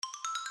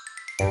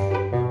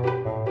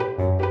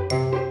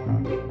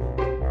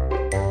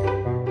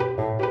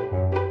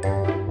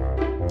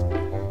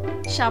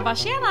Tjaba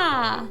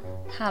tjena!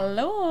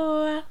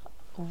 Hallå!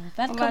 Och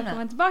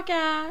välkommen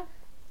Tillbaka!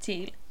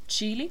 till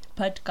Chili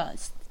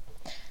Podcast.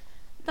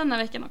 Denna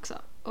veckan också.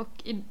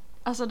 Och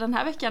alltså den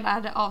här veckan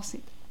är det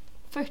avsnitt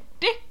 40.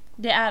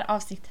 Det är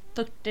avsnitt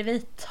 40. Vi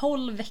är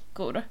 12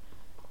 veckor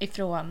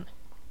ifrån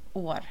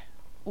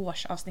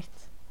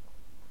årsavsnitt.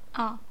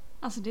 Ja,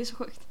 alltså det är så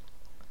sjukt.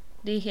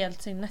 Det är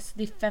helt sinnes.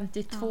 Det är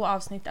 52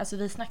 avsnitt. Alltså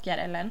vi snackar,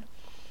 Ellen.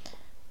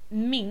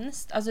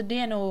 Minst, alltså det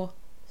är nog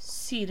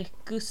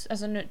cirkus,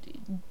 alltså nu,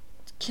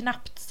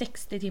 knappt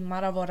 60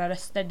 timmar av våra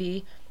röster.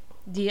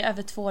 Det är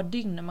över 2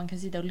 dygn när man kan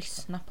sitta och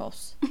lyssna på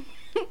oss.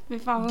 Vi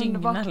fan vad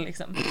Dygnar underbart.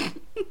 liksom.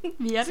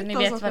 Vi hade Så ni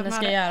inte ens vet vad ni orkat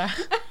ska med det. göra.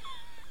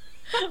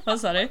 Vad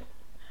sa du?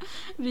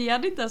 Vi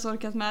hade inte ens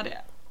orkat med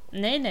det.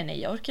 Nej,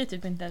 jag orkar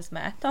typ inte ens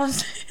med ett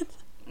avsnitt.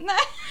 Nej.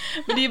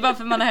 Men det är bara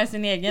för man hör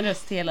sin egen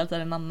röst hela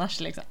tiden annars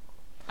liksom.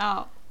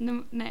 Ja,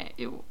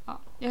 ja.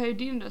 Jag hör ju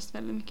din röst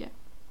väldigt mycket.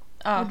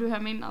 Ja, Och du hör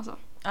min alltså.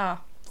 ja,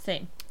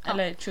 same. Ja.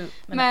 Eller true.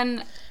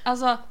 Men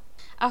alltså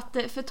att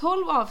för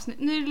 12 avsnitt,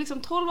 nu är det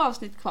liksom 12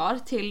 avsnitt kvar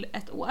till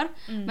ett år.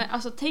 Men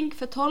alltså tänk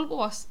för 12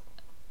 år,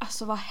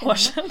 alltså vad hände? År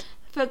sedan.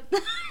 För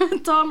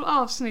 12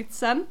 avsnitt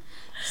sen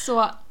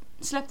så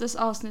släpptes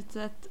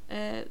avsnittet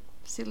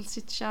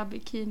Silsitcha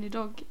Bikini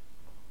Dog.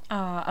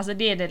 Ja, alltså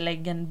det är det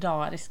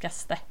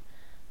legendariskaste.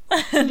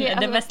 Det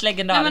Det mest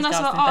legendariska men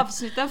alltså avsnittet.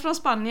 avsnitten från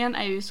Spanien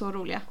är ju så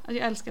roliga. Alltså,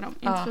 jag älskar dem.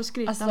 Inte för att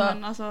skryta alltså,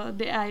 men alltså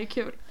det är ju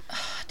kul.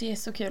 Det är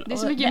så kul. Det är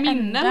så Och mycket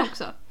minnen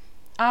också.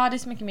 Ja, det är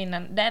så mycket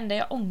minnen. Det enda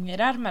jag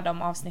ångrar med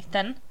de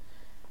avsnitten,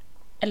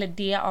 eller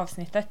det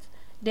avsnittet,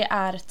 det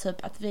är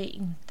typ att vi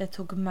inte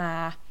tog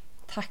med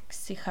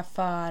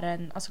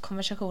taxichauffören, alltså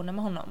konversationen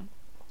med honom.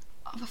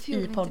 Ja, varför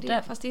gjorde vi inte det?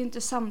 podden. Fast det är ju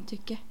inte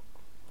samtycke.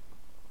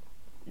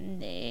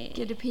 Nej.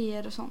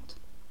 GDPR och sånt.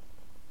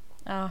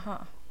 Aha.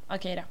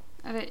 Okej då.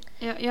 Eller,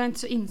 jag är inte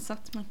så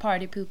insatt men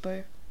Party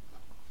pooper.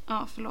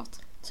 ja,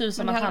 förlåt.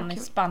 Tusen Men att det hade han i varit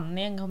kul.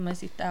 Spanien kommer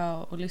sitta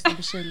och lyssna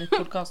på Chili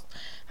podcast.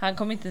 Han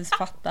kommer inte ens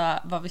fatta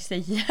vad vi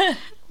säger.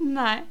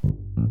 Nej.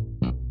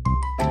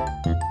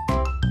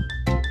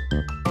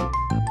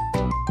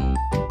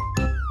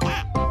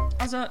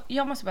 Alltså,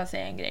 jag måste bara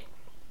säga en grej.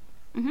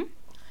 Mhm.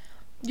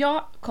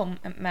 Jag kom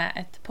med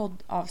ett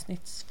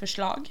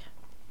poddavsnittsförslag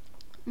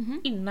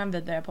Mhm. innan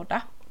vi började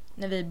podda.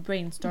 När vi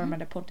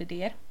brainstormade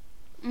poddidéer.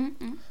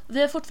 Mm.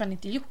 Vi har fortfarande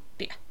inte gjort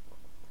det.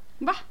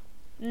 Va?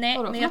 Nej,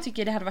 Vadå men för jag något?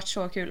 tycker det hade varit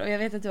så kul. Och jag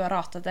vet att du har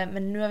ratat det.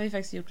 Men nu har vi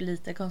faktiskt gjort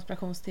lite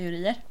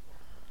konspirationsteorier.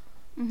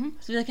 Mhm.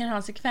 Så vi kan ha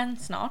en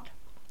sekvens snart.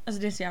 Alltså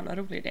det är en så jävla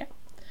rolig idé.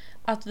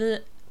 Att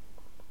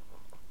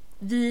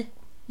vi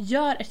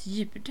gör ett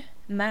ljud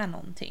med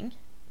någonting.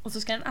 Och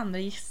så ska den andra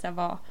gissa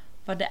vad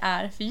det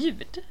är för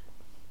ljud.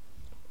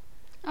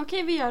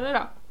 Okej, vi gör det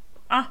då.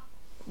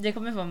 Det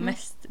kommer få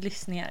mest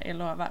lyssningar, jag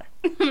lovar.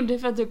 Det är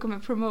för att du kommer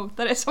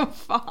promota det som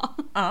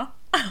fan. Ja.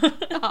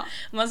 Ja.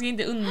 Man ska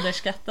inte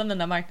underskatta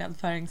mina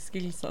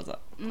marknadsföringsskills alltså.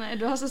 Nej,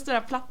 du har så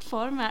stora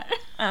plattformar.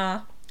 Ja,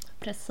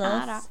 precis.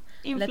 Ära.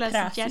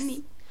 Influencer Prösis.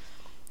 Jenny.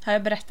 Har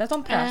jag berättat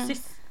om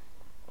Prösis?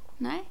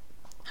 Nej.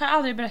 Har jag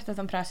aldrig berättat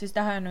om Prösis,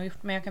 det har jag nog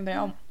gjort, men jag kan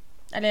börja om.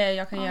 Eller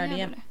jag kan göra det gör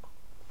igen.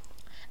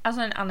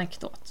 Alltså en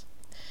anekdot.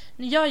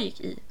 När jag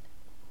gick i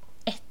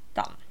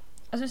ettan,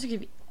 alltså nu skriver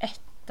vi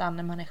ettan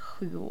när man är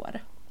 7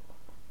 år.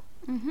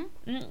 Mhm.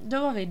 Då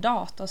var vi i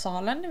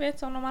datasalen, ni vet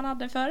som man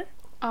hade förr.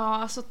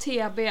 Ja, alltså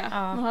TB.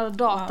 Man hade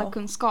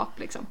datakunskap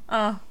liksom.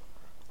 Ja.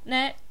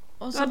 Nej.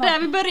 Och Det så var där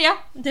vi började.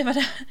 Det var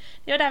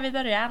där vi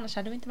började, annars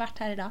hade vi inte varit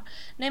här idag.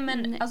 Nej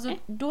men Nej. alltså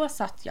då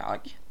satt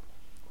jag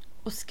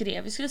och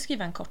skrev, vi skulle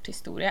skriva en kort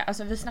historia.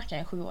 Alltså vi snackar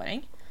en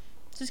 7-åring.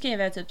 Så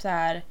skrev jag typ så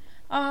här: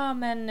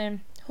 men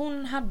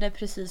hon hade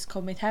precis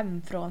kommit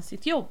hem från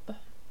sitt jobb.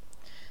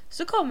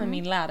 Så kommer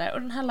min lärare,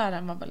 och den här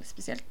läraren var väldigt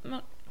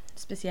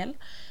speciell.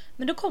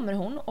 Men då kommer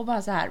hon och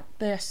bara så här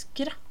börjar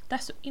skratta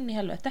så in i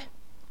helvete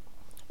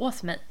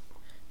åt mig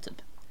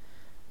typ.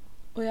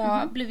 Och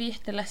jag blev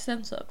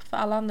jätteledsen typ, för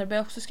alla andra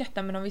började också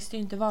skratta, men de visste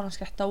ju inte vad de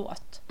skrattade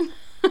åt.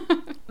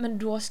 Men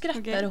då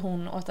skrattade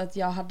hon åt att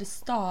jag hade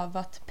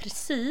stavat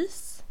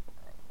precis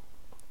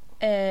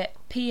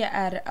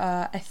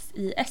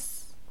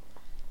PRÖSIS.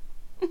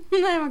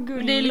 Nej, vad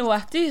gulligt. Det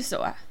låter ju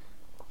så.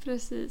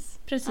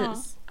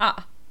 Precis.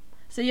 Ja.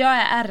 Så jag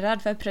är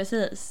ärrad för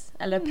precis.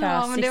 Eller prösis.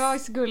 Ja, men det var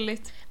också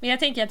gulligt. Men jag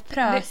tänker att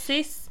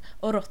prösis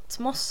och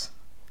rottmos,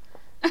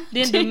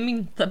 det är ändå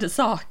myntade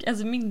sak.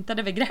 Alltså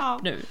myntade begrepp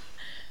nu.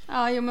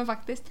 Ja, jo men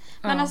faktiskt.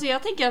 Men alltså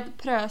jag tänker att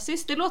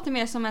prösis, det låter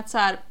mer som ett så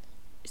här,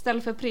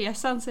 istället för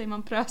presen säger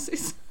man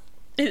prösis.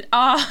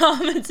 Ja,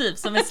 men typ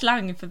som en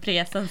slang för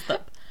presens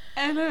typ.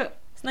 Eller hur?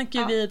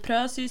 Snackar vi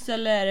prösis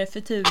eller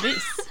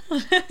futuris?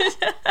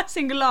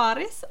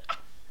 Singularis.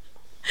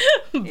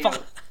 Va?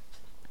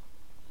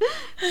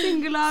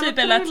 Singular.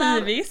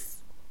 Superlativis.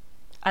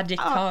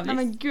 Adjektavis. Ja, nej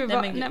men gud,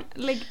 Nej, men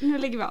gud. nu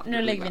lägger vi av.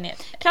 Nu lägger vi ner.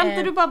 Kan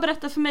inte du bara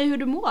berätta för mig hur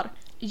du mår?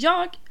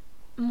 Jag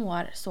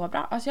mår så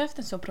bra. Alltså jag har haft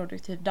en så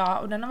produktiv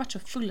dag och den har varit så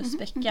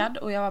fullspäckad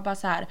och jag var bara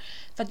så här,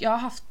 för att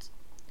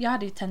jag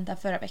hade ju tenta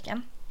förra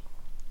veckan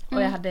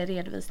och jag hade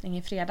redovisning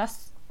i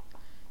fredags.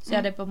 Så jag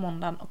hade på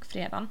måndagen och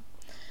fredagen.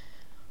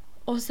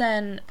 Och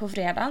sen på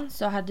fredagen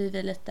så hade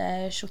vi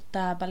lite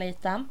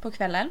tjottabalejtan på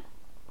kvällen.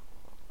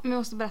 Men jag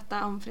måste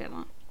berätta om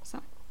fredagen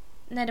sen.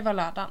 Nej, det var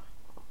lördagen.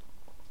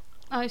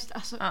 Ja, just det.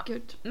 Alltså, Ja.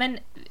 gud. Men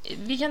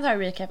vi kan ta en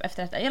recap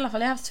efter detta. I alla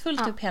fall, jag har haft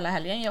fullt upp hela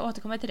helgen. Jag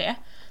återkommer till det.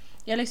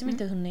 Jag har liksom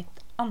inte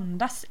hunnit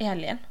andas i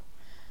helgen.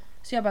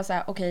 Så jag bara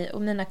såhär, okej,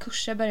 och mina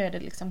kurser började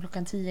liksom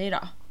 10:00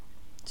 idag.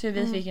 Så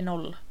vi fick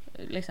 0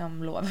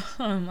 liksom lov,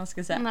 om man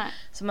ska säga. Nej.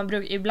 Så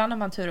ibland har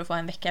man tur att få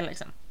en vecka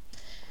liksom.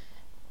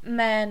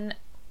 Men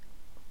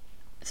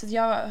så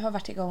jag har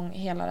varit igång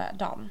hela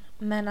dagen.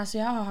 Men alltså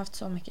jag har haft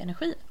så mycket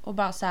energi och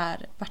bara så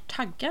här varit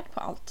taggad på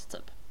allt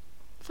typ.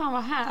 Fan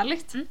vad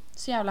härligt.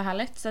 Så jävla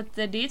härligt. Så att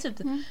det är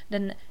typ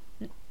den...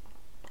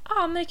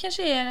 Ja, men det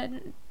kanske är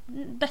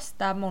den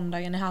bästa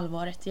måndagen i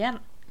halvåret igen.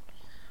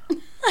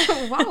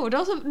 Wow, du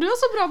har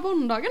så bra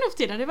måndagar nu för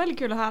tiden. Det är väldigt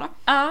kul att höra.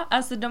 Ja,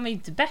 alltså de är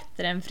inte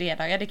bättre än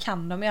fredagar. Det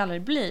kan de ju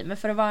aldrig bli. Men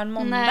för att vara en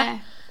måndag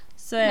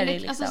så är det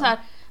liksom... Alltså så här,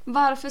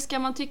 varför ska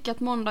man tycka att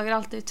måndagar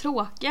alltid är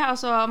tråkiga?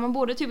 Alltså man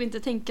borde typ inte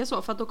tänka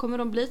så, för att då kommer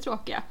de bli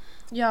tråkiga.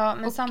 Ja,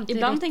 men och samtidigt...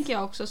 ibland tänker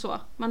jag också så.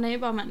 Man är ju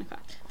bara människa.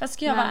 Fast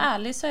ska jag vara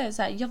ärlig så är det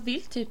så här, jag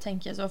vill typ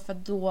tänka så, för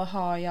då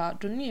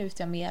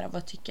njuter jag mer av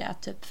att tycka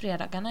att typ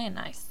fredagarna är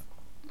nice.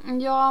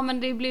 Ja, men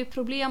det blir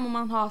problem om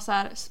man har så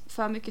här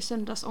för mycket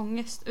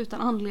söndagsångest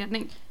utan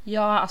anledning.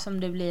 Ja, alltså om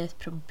det blir ett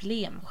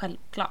problem,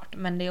 självklart.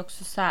 Men det är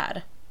också så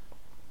här...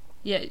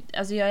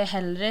 Jag är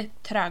hellre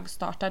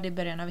trögstartad i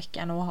början av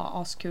veckan och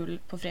ha askul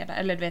på fredag.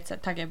 Eller du vet, så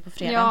taggad på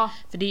fredag. Ja,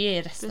 för det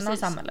är resten av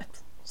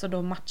samhället. Så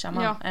då matchar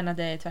man än att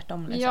det är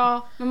tvärtom. Liksom.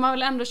 Ja, men man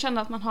vill ändå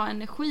känna att man har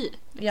energi.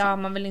 Liksom. Ja,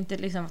 man vill inte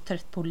liksom vara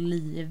trött på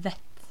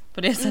livet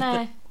på det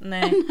sättet.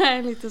 Nej.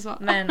 Nej, lite så.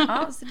 Men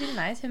ja, så det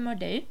är nice. Hur mår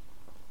du?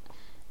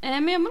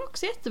 Men jag mår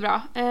också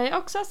jättebra. Jag har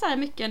också så här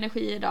mycket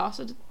energi idag.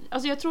 Så,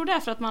 alltså jag tror det är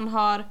för att man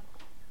har...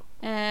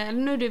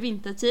 nu är det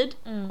vintertid.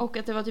 Och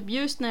att det var typ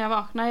ljust när jag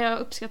vaknade. Jag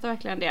uppskattar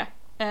verkligen det.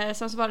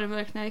 Sen så var det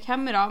mörkt när jag gick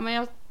hem idag. Men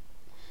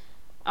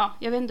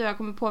jag vet inte hur jag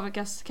kommer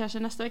påverkas. Kanske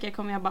nästa vecka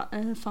kommer jag bara...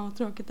 fan vad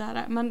tråkigt det här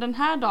är. Men den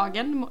här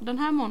dagen, den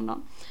här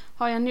måndagen,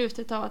 har jag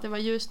njutit av att det var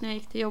ljust när jag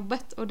gick till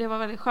jobbet. Och det var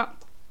väldigt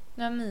skönt.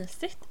 Vad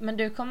mysigt. Men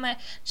det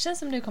känns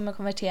som du kommer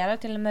konvertera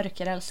till en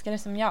mörkerälskare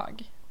som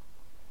jag.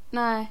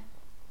 Nej.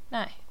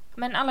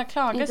 Men alla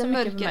klagar så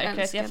mycket på mörkret.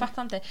 Älskade. Jag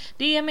fattar inte.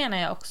 Det menar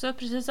jag också.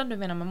 Precis som du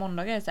menar med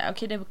måndagar.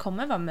 Okej, det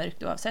kommer vara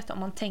mörkt oavsett. Om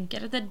man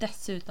tänker att det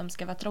dessutom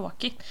ska vara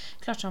tråkigt.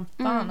 Klart som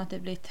fan att det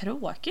blir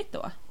tråkigt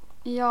då.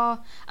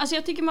 Ja, alltså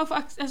jag tycker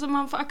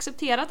man får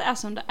acceptera att det är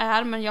som det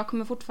är. Men jag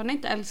kommer fortfarande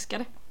inte älska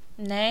det.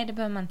 Nej, det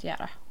behöver man inte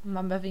göra.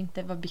 Man behöver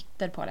inte vara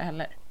bitter på det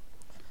heller.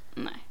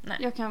 Nej.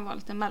 Jag kan vara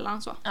lite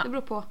mellan så. Ja. Det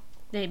beror på.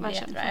 Det blir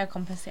jättebra. Jag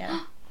kompenserar.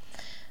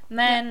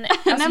 Men,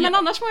 alltså nej, men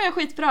annars mår jag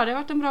skitbra. Det har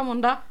varit en bra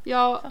måndag.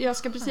 Jag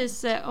ska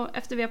precis,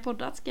 efter vi har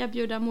poddat, ska jag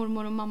bjuda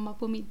mormor och mamma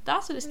på middag.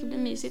 Så det ska bli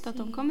mysigt att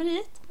de kommer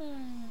hit.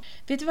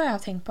 Vet du vad jag har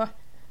tänkt på?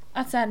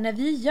 Att så här, när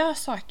vi gör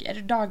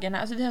saker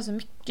dagarna, alltså vi har så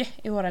mycket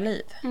i våra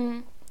liv.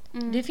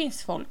 Det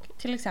finns folk,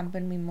 till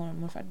exempel min mormor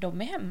och morfar,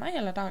 de är hemma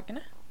hela dagarna.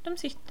 De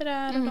sitter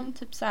där och de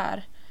typ så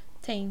här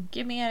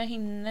tänker mer,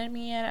 hinner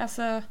mer,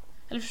 alltså...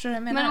 Eller förstår du vad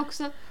jag menar? Men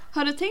också,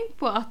 har du tänkt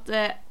på att,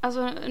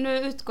 alltså nu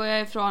utgår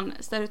jag ifrån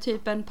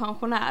stereotypen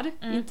pensionär,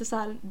 inte så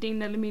här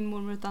din eller min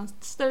mormor utan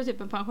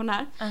stereotypen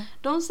pensionär.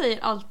 De säger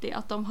alltid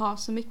att de har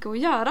så mycket att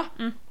göra.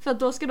 För att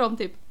då ska de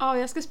typ,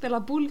 jag ska spela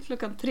boll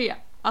 3:00.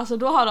 Alltså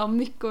då har de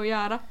mycket att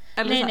göra.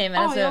 Eller nej, men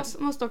alltså, jag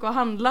måste åka och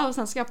handla och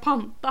sen ska jag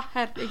panta,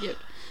 herregud.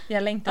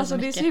 Jag längtar alltså så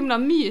det är mycket. så himla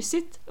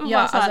mysigt. Ja,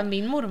 alltså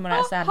min mormor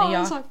är så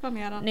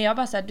här, när jag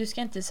bara säger du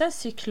ska inte så här,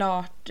 sy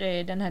klart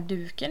den här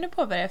duken du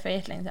påbörjar för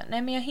jättelänge sedan.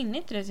 Nej, men jag hinner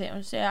inte det, säger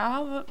hon.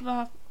 Så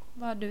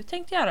vad har du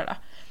tänkt göra då?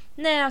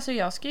 Nej, alltså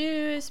jag ska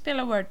ju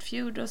spela Word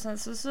Feud och sen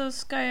så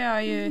ska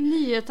jag ju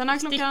nyheterna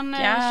klockan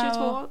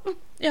 22.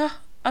 Ja,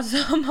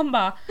 alltså man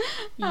bara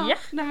Nej,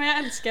 men jag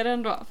älskar det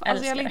ändå.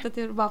 Alltså jag längtar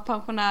till att vara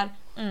pensionär.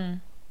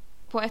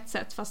 På ett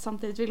sätt, fast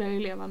samtidigt vill jag ju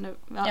leva nu.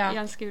 Jag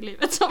älskar ju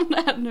livet som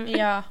det är nu.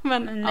 Ja,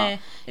 men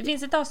det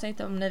finns ett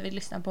avsnitt om ni vill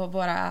lyssna på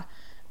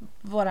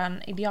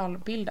våran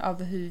idealbild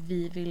av hur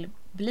vi vill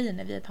bli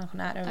när vi är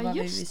pensionärer. Och vad vi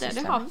vill syssla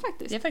med. Det har vi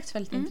faktiskt. Det är faktiskt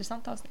väldigt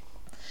intressant avsnitt.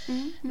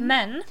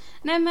 Men...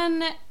 Nej,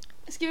 men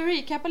ska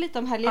vi recappa lite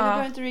om helgen? Vi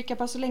behöver inte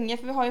recappa så länge,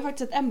 för vi har ju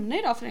faktiskt ett ämne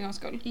idag för en gångs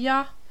skull.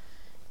 Ja.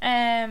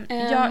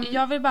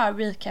 Jag vill bara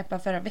recappa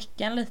förra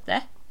veckan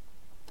lite.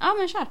 Ja,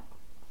 men kör.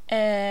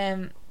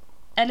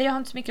 Eller jag har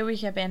inte så mycket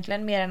recap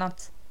egentligen, mer än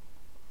att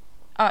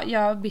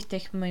jag bytte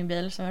däck på min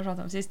bil som jag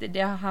pratade om sist.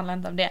 Det handlar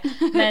inte om det.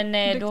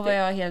 Men då var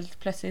jag helt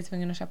plötsligt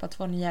tvungen att köpa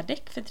 2 nya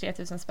däck för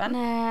 3000 spänn.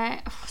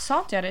 Nej. Sa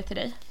inte jag det till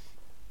dig?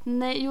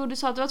 Nej, jo, du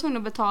sa att du var tvungen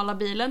att betala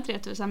bilen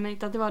 3000, men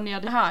inte att det var nya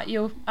däck. Jaha,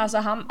 jo.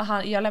 Alltså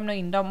jag lämnade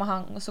in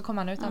dem och så kom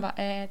han ut och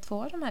bara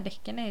 2 av de här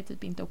däcken är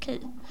typ inte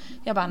okej.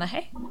 Jag bara,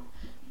 nej.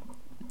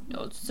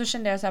 Så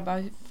kände jag så här bara,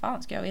 hur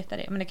fan ska jag veta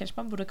det? Men det kanske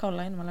man borde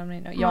kolla innan man lämnar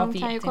in dem. Jag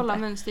vet kan ju kolla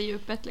inte.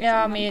 Mönsterdjupet liksom.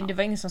 Ja, men det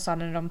var ingen som sa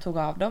det när de tog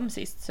av dem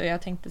sist. Så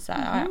jag tänkte så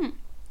här,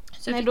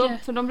 Så nej,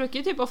 för de brukar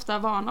ju typ ofta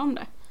varna om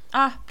det.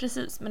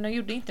 precis. Men de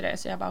gjorde inte det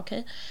så jag bara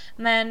okej.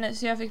 Men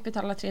så jag fick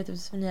betala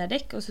 3000 för nya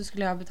däck och så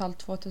skulle jag betala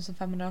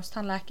 2500 hos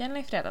tandläkaren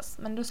i fredags.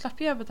 Men då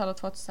slapp jag betala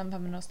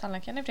 2500 hos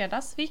tandläkaren i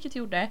fredags. Vilket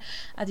gjorde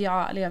att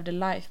jag levde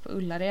live på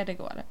Ullared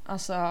igår.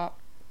 Alltså...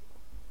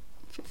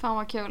 Fan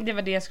vad kul. Det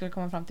var det jag skulle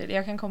komma fram till.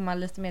 Jag kan komma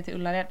lite mer till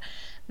Ullared.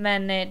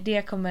 Men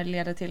det kommer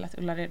leda till att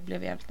Ullared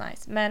blev jävligt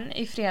nice. Men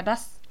i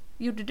fredags,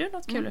 gjorde du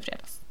något kul i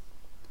fredags?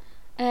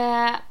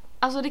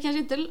 Alltså det kanske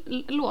inte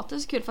låter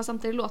så kul, fast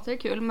samtidigt låter det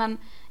kul. Men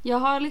jag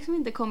har liksom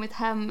inte kommit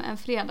hem en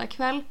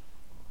fredagkväll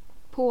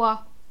på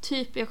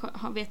typ,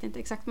 jag vet inte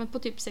exakt, men på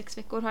typ 6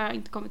 veckor har jag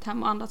inte kommit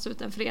hem och andats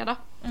ut en fredag.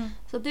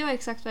 Så det var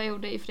exakt vad jag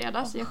gjorde i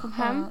fredags. Jag kom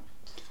hem.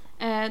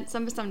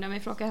 Sen bestämde jag mig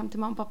för att åka hem till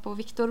mamma, pappa och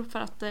Viktor för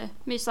att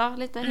mysa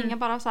lite, hänga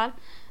bara så här.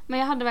 Men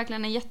jag hade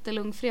verkligen en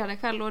jättelugn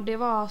fredagkväll och det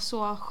var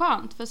så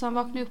skönt. För sen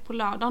vaknade jag upp på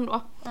lördagen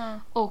då.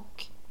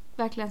 Och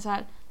verkligen så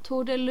här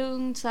tog det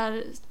lugnt, så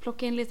här,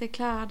 plocka in lite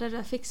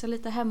kläder, fixa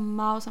lite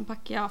hemma och sen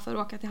packade jag för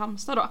att åka till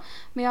Halmstad då.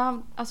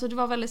 Men alltså det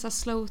var väldigt så här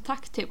slow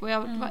takt typ och det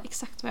var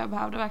exakt vad jag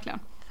behövde verkligen.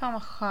 Fan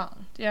vad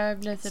skönt. Jag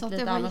blev typ så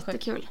lite det var avundsjuk.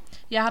 Jättekul.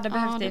 Jag hade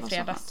behövt det i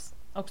fredags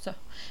också.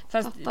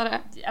 Fast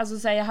alltså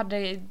så här, jag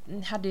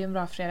hade ju en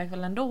bra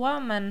fredagkväll ändå,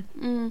 men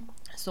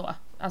så.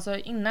 Alltså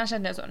innan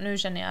kände jag så. Nu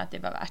känner jag att det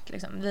var värt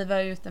liksom. Vi var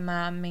ute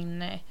med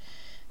min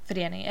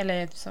förening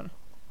eller som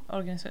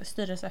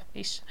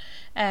styrelse-ish.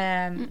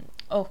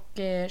 Och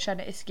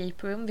körde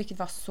escape room, vilket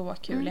var så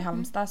kul i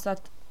Halmstad. Så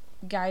att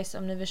guys,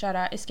 om ni vill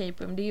köra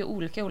escape room, det är ju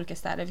olika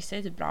städer. Vissa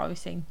är typ bra och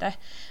vissa inte.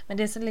 Men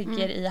det som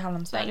ligger i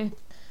Halmstad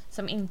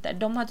som inte,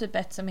 de har typ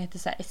ett som heter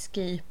så här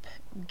escape,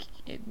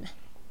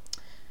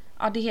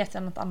 det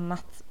heter något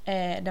annat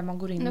där man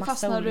går in nu massa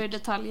fastnar olika. Du i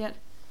detaljer.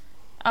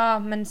 Ja,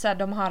 men så här,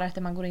 de har ett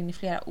där man går in i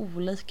flera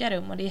olika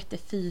rum och det är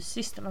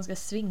jättefysiskt och man ska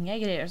svinga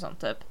grejer och sånt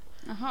typ.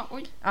 Jaha,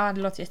 oj. Ja,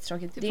 det låter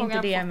jättetråkigt. Det är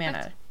inte det jag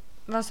menar.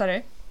 Vad sa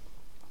du?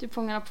 Du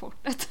fångar upp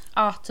fortet.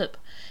 Ja, typ.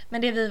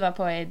 Men det vi var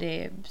på är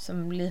det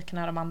som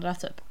liknar de andra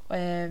typ.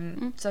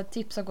 Så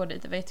tips att gå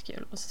dit, det var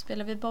jättekul. Och så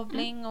spelade vi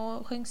bowling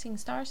och sjöng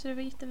Singstar, så det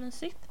var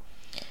jättemysigt.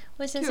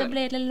 Och sen så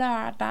blev det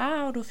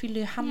lördag och då fyllde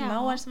ju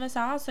Hanna år som jag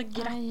sa. Så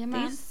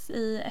grattis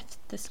i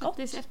efterskott.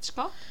 Grattis i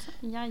efterskott.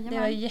 Jajamän. Det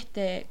var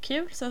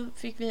jättekul, så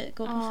fick vi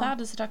gå på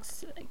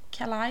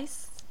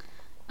födelsedagskalajs.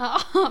 Ja,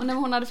 när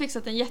hon hade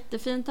fixat en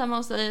jättefint hemma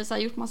hos sig, så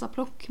här, gjort massa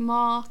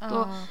plockmat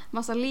och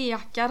massa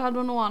lekar hade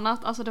hon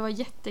ordnat. Alltså det var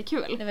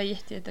jättekul. Det var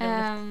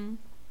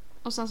jätteroligt.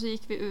 Och sen så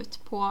gick vi ut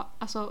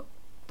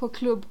på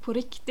klubb på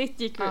riktigt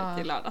gick vi ut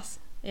i lördags.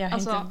 Jag har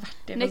inte varit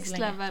det next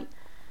level.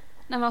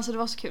 Nej men alltså det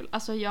var så kul.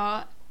 Alltså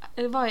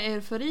det var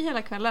eufori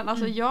hela kvällen.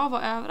 Alltså jag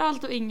var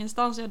överallt och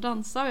ingenstans. Jag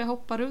dansade och jag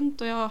hoppade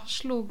runt och jag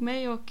slog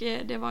mig och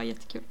det var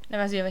jättekul. Nej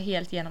men alltså jag var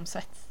helt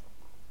genomsvett.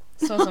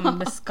 Så som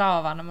det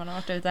ska vara när man har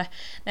varit ute.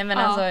 Nej men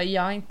alltså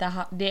jag har inte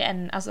det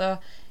är alltså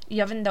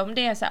jag vet inte om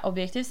det är så här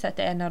objektivt sett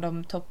är en av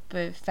de topp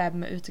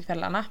 5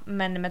 utekvällarna,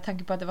 men med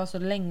tanke på att det var så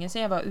länge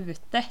sedan jag var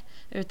ute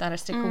utan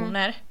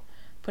restriktioner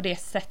på det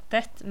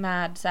sättet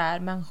med så här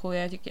människor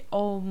jag tycker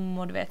om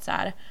och du vet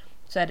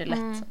så är det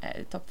lätt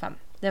topp 5.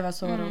 Det var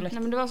så roligt.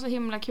 Nej men det var så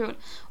himla kul.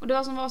 Och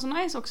det som var så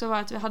nice också var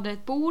att vi hade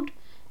ett bord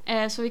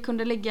så vi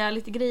kunde lägga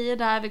lite grejer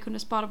där, vi kunde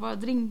spara våra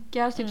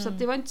drinkar typ, så att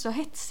det var inte så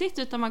hetsigt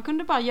utan man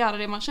kunde bara göra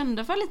det man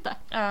kände för lite.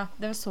 Ja,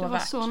 det var så värt. Det var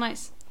så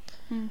nice.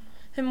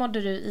 Hur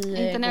mådde du i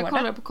inte när jag gården?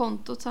 kollade på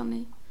kontot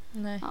sen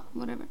Nej. Ja,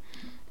 whatever.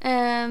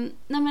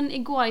 Nej men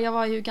igår jag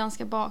var ju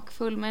ganska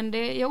bakfull,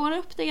 men jag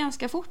ordnade upp det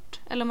ganska fort.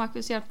 Eller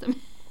Marcus hjälpte mig.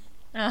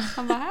 Ja.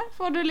 Han bara, här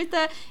får du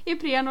lite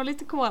Ipren och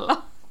lite cola.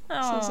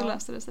 Så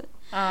löste det sig.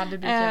 Ja, det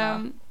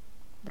blir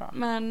bra.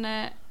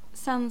 Men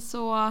sen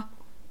så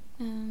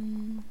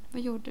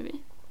vad gjorde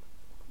vi?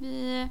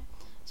 Vi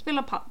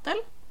spelade paddel.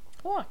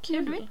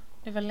 Kul.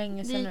 Det var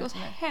länge sedan. Det gick åt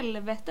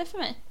helvete för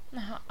mig.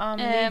 Jaha, men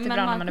det är inte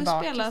bra när man är bakis.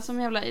 Marcus spelar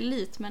som jävla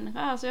elitmänniska.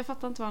 Alltså jag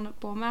fattar inte vad han är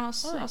på med.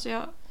 Alltså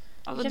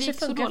det gick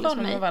så dåligt för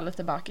mig. Han var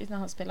lite bakis när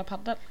han spelar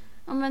paddel.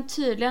 Ja men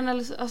tydligen,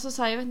 alltså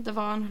så här, jag vet inte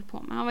vad han höll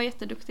på med. Han var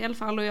jätteduktig i alla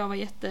fall och jag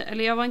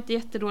var inte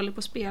jättedålig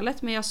på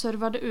spelet, men jag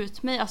servade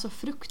ut mig alltså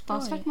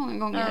fruktansvärt många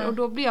gånger och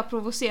då blev jag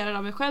provocerad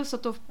av mig själv, så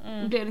att då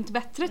blev det inte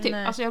bättre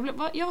typ. Alltså jag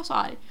var så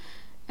arg.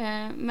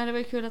 Men det var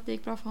ju kul att det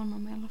gick bra för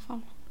honom i alla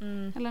fall.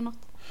 Eller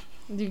något.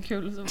 Det är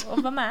kul att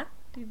vara med.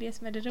 Det är det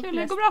som är det roligaste. Kul,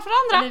 det går bra för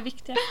andra. Det är det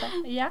viktigaste.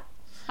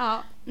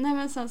 Ja. Nej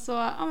men sen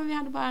så men vi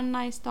hade bara en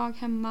nice dag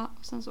hemma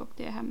och sen så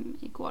åkte jag hem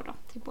igår då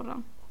till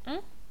Borran.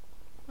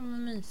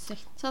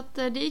 Mysigt. Så att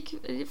det gick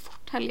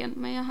fort helgen,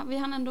 men vi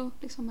hann ändå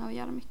liksom med att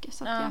göra mycket,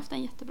 så att jag har haft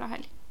en jättebra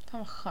helg. Fan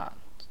vad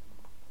skönt.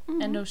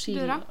 Ändå chill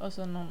du då? och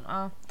så någon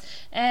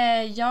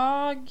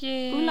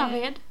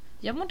Ullared.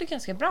 Jag mådde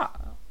ganska bra.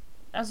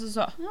 Alltså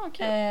så. Ja,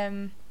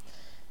 okay.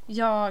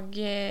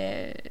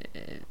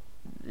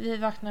 Vi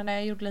vaknade,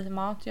 jag gjorde lite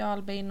mat, jag och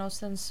Albin, och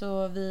sen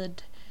så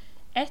vid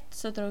 1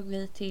 så drog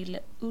vi till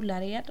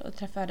Ullared och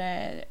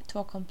träffade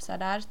 2 kompisar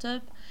där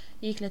typ.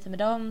 Gick lite med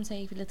dem, sen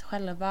gick vi lite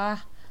själva.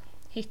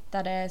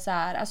 Hittade så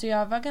här, alltså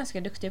jag var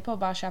ganska duktig på att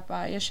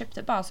bara jag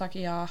köpte bara saker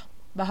jag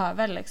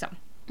behöver liksom.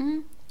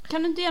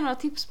 Kan du inte ge några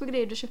tips på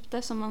grejer du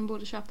köpte som man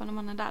borde köpa när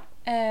man är där?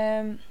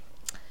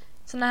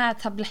 såna här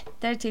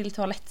tabletter till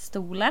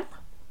toalettstolen.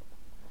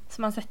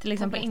 Som man sätter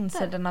liksom på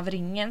insidan av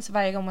ringen. Så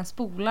varje gång man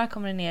spolar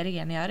kommer det ner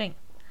rengöring.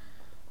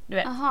 Du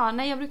vet. Jaha,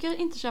 nej jag brukar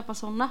inte köpa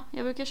såna.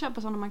 Jag brukar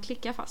köpa såna man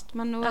klickar fast.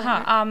 Men nu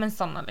ja men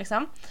såna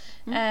liksom.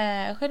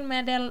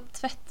 Sköljmedel,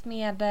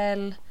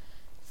 tvättmedel,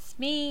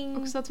 smink.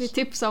 Också att vi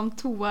tipsar om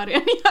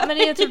toarengöring. Men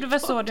jag tror det var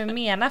så du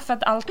menar, för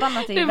att allt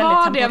annat är det väldigt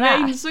var temporärt. Det,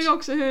 men jag insåg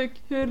också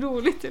hur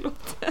roligt det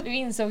låter. Du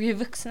insåg hur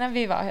vuxna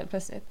vi var helt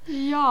plötsligt.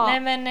 Ja. Nej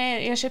men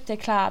jag köpte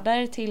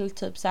kläder till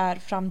typ så här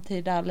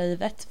framtida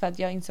livet, för att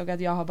jag insåg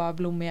att jag har bara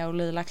blommiga och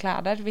lila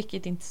kläder,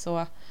 vilket inte är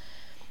så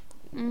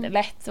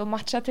lätt att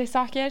matcha till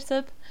saker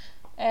typ.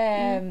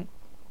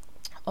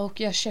 Och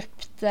jag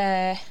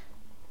köpte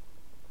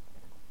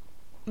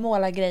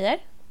målargrejer.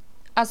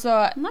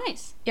 Alltså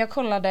nice. Jag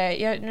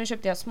kollade, nu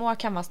köpte jag små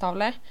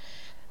canvastavlor.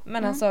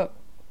 Men alltså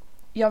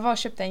jag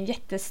köpte en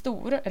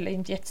jättestor, eller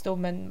inte jättestor,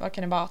 men vad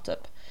kan det vara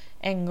typ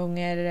 1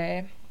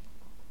 gånger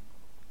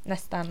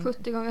nästan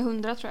 70 gånger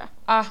 100 tror jag.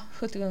 Ja,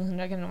 70 gånger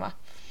 100 kan det vara.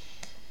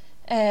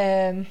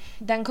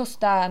 Den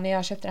kostar, när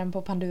jag köpte den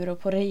på Panduro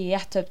på rea,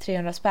 typ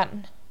 300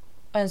 spänn.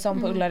 Och en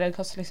sån på Ullared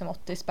kostar liksom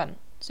 80 spänn.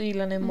 Så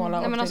gillar ni måla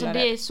och nej, men alltså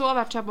Ullared. det är så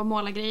värt att köpa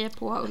målargrejer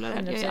på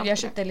Ullared. Jag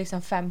köpte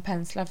liksom 5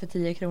 penslar för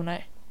 10 kronor.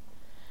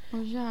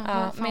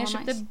 Jävlar, men jag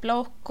köpte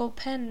block och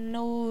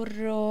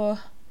pennor och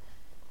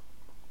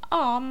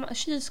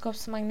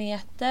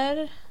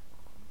kylskåpsmagneter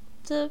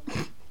typ.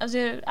 Alltså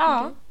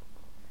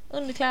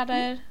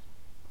underkläder,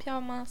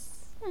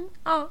 pyjamas.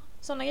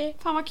 Såna grejer.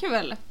 Fan vad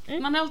kul.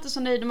 Man är alltid så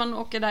nöjd när man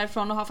åker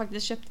därifrån och har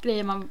faktiskt köpt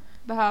grejer man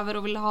behöver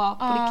och vill ha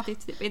på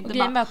riktigt. Typ.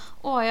 Inte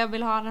bara, jag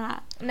vill ha den här.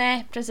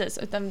 Nej, precis.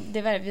 Utan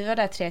vi var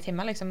där 3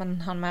 timmar liksom,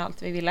 men hann med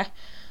allt vi ville.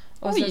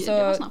 Och oj,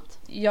 det var snabbt.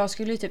 Jag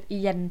skulle ju typ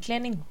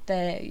egentligen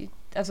inte,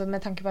 alltså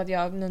med tanke på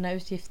att mina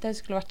utgifter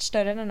skulle varit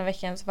större den här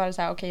veckan, så var det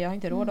så här: okej, jag har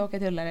inte råd att åka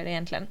till Ullared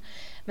egentligen.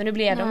 Men nu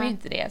blev de ju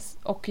inte det,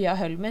 och jag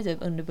höll mig typ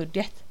under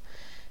budget.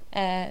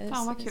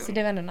 Fan vad kul. Så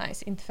det var ändå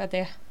nice, inte för att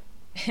det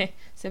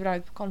ser bra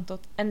ut på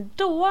kontot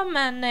ändå,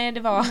 men det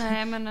var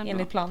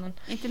enligt planen.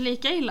 Inte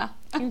lika illa.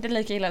 Inte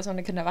lika illa som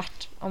det kunde ha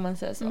varit, om man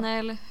säger så. Nej,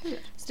 eller hur?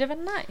 Så det var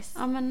nice.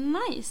 Ja, men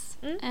nice.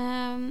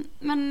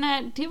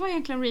 Men det var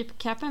egentligen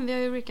recapen. Vi har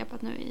ju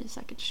recapat nu i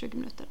säkert 20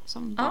 minuter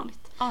som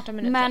vanligt. 18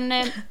 minuter.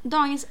 Men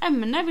dagens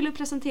ämne vill du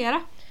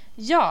presentera?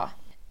 Ja.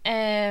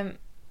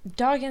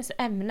 Dagens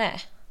ämne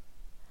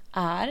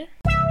är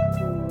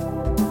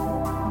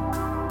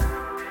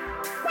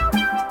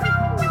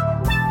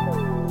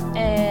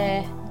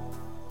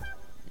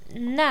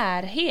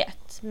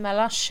närhet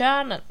mellan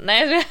könen.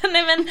 Nej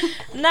men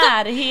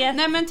närhet.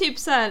 Nej men typ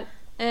så här,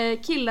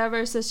 killar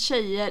versus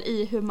tjejer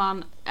i hur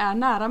man är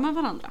nära med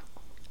varandra.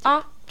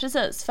 Ja,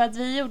 precis. För att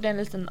vi gjorde en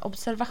liten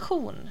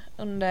observation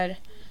under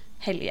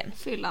helgen.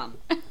 Fyllan.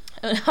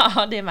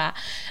 Ja, det är med.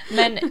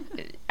 Men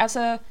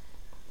alltså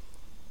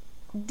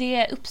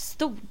det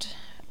uppstod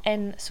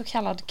en så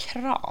kallad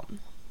kram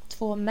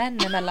 2 män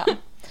emellan.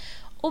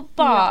 Och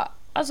bara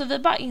alltså vi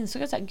bara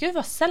insåg att så här, gud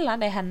vad sällan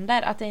det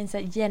händer att det är en så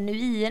här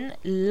genuin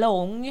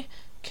lång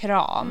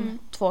kram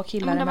 2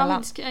 killar emellan.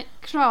 Man ska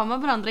krama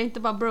varandra, inte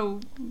bara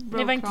bro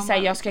det var inte så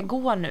här, jag ska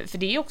gå nu, för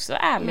det är också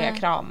ärliga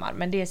kramar,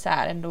 men det är så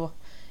här ändå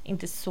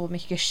inte så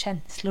mycket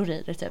känslor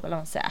i det typ, eller vad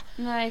man säger.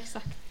 Nej,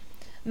 exakt.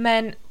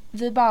 Men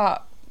vi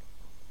bara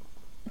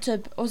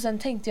typ, och sen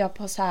tänkte jag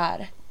på så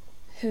här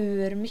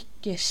hur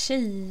mycket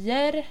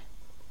tjejer,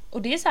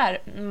 och det är så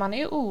här, man är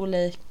ju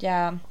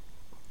olika,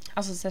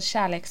 alltså så här,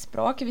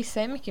 kärleksspråk,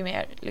 vissa är mycket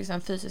mer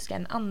liksom fysiska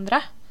än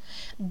andra.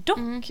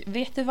 Dock,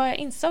 vet du vad jag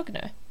insåg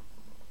nu?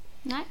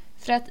 Nej.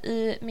 För att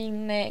i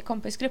min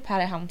kompisgrupp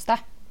här i Halmstad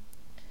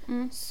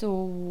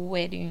så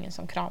är det ju ingen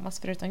som kramas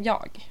förutom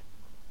jag.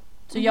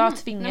 Så jag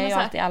tvingar ju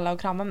alltid alla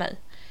att krama mig.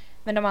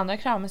 Men de andra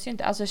kramas ju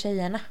inte, alltså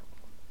tjejerna.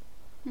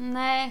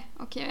 Nej,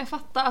 okej, jag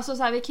fattar. Alltså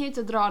så här, vi kan ju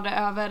inte dra det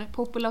över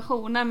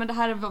populationen, men det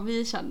här är vad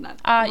vi känner.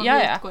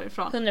 Ja, utgår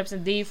ifrån. 100%.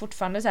 Det är ju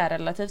fortfarande så här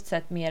relativt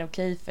sett mer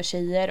okej för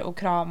tjejer att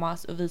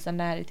kramas och visa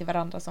närhet till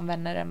varandra som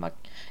vänner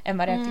än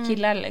vad det är för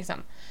killar liksom.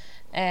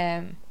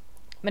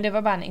 Men det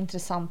var bara en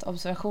intressant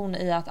observation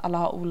i att alla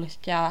har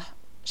olika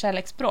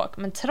kärleksspråk.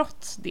 Men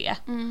trots det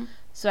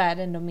så är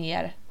det ändå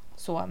mer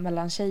så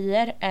mellan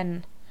tjejer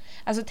än,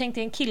 alltså tänk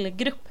dig en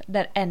killgrupp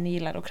där en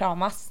gillar att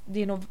kramas.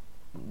 Det är nog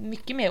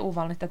mycket mer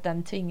ovanligt att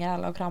den tvingar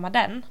alla att krama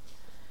den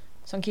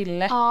som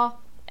kille. Ja,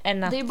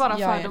 än att det är bara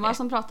jag fördomar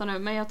som pratar nu,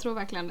 men jag tror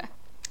verkligen det.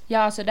 Ja,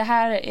 alltså det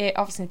här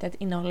avsnittet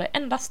innehåller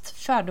endast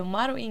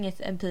fördomar och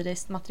inget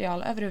empiriskt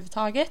material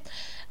överhuvudtaget.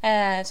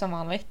 Som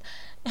vanligt.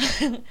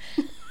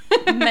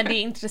 Men det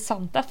är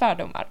intressanta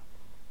fördomar.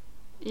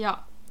 Ja.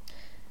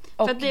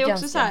 Och för att det är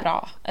också så här,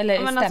 bra. Eller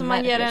men stämmer. alltså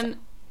man ger liksom.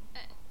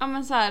 ja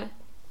men så här,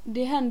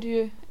 det händer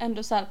ju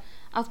ändå så här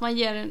att man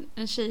ger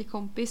en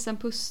tjejkompis en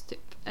puss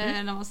typ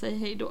när man säger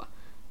hej då.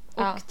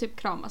 Och typ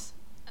kramas.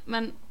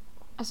 Men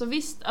alltså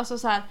visst, alltså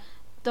så här,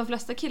 de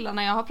flesta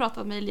killarna jag har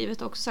pratat med i livet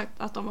har också sagt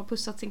att de har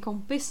pussat sin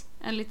kompis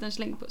en liten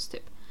slängpuss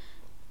typ.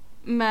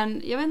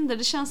 Men jag vet inte,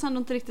 det känns ändå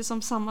inte riktigt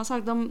som samma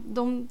sak.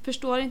 De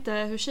förstår inte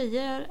hur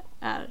tjejer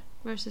är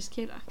versus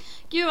killar.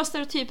 Gud vad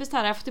stereotypiskt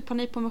här, jag får typ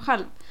panik på mig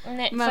själv.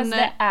 Nej, men, fast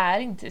det är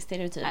inte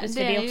stereotypiskt,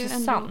 för det är också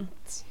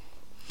sant.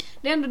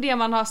 Det är ändå det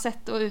man har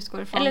sett och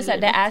utgår ifrån. Eller så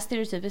här, det är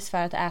stereotypiskt för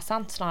att det är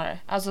sant snarare.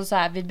 Alltså så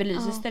här, vi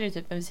belyser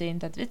stereotypen, vi säger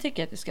inte att vi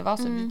tycker att det ska vara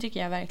så. Det tycker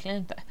jag verkligen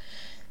inte.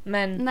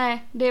 Men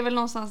nej, det är väl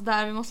någonstans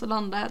där vi måste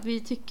landa, att vi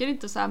tycker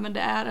inte så här, men det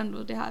är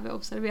ändå det här vi har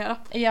observerat.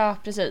 Ja,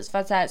 precis. För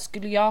att så här,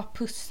 skulle jag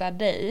pussa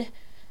dig,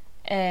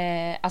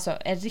 alltså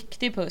en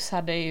riktig puss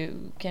hade ju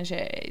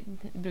kanske,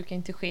 brukar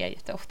inte ske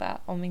jätteofta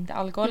om inte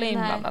alkohol är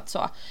inblandat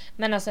så.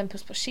 Men alltså en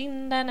puss på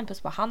kinden, en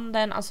puss på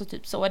handen, alltså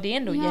typ så, det är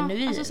ändå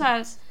genuint. Alltså så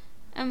här,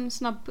 en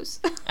snabb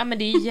puss. Ja, men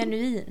det är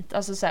genuint,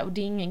 alltså så här, och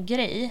det är ingen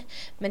grej.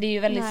 Men det är ju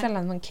väldigt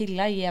sällan som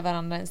killar ger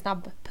varandra en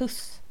snabb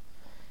puss.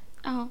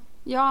 Ja,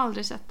 jag har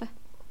aldrig sett det.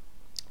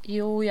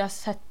 Jo, jag har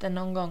sett det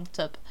någon gång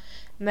typ.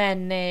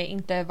 Men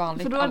inte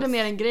vanligt. För då är det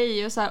mer en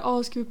grej och så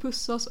här, ska vi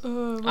pussas?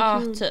 Ja,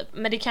 kul. Typ.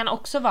 Men det kan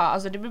också vara,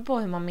 alltså det beror på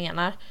hur man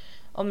menar.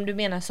 Om du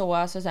menar så,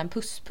 alltså en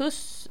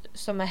puss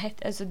som är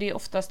hett, alltså det är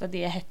oftast att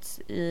det är hets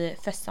i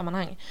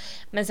festsammanhang.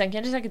 Men sen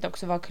kan det säkert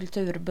också vara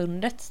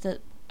kulturbundet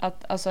typ.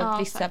 Att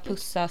vissa säkert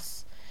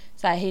pussas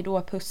så här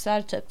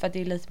hejdå-pussar typ, för att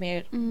det är lite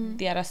mer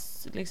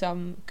deras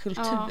liksom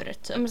kultur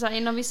typ. Men så här,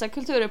 inom vissa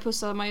kulturer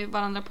pussar man ju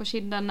varandra på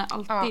kinden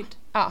alltid.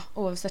 Ja,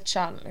 oavsett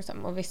kön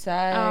liksom. Och vissa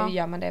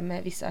gör man det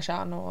med vissa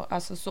kön och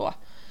alltså så.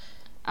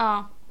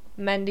 Ja.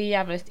 Men det är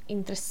jävligt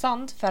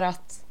intressant för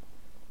att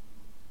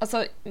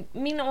alltså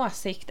min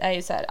åsikt är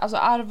ju så här, alltså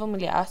arv och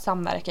miljö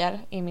samverkar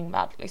i min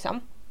värld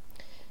liksom.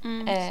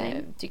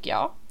 Tycker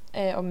jag.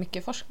 Och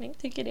mycket forskning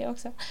tycker det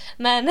också.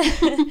 Men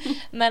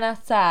men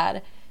att så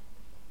här,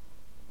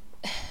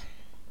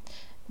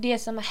 det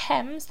som är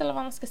hemskt, eller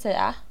vad man ska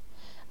säga,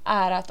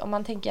 är att om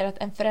man tänker att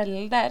en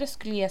förälder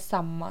skulle ge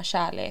samma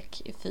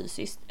kärlek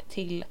fysiskt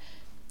till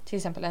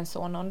exempel en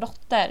son och en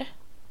dotter,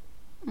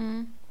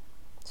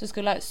 så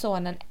skulle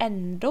sonen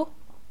ändå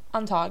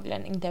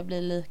antagligen inte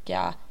bli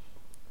lika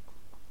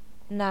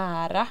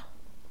nära.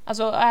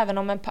 Alltså även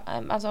om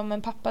om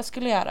en pappa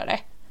skulle göra det,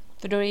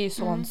 för då är ju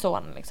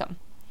son liksom.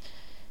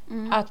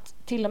 Att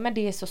till och med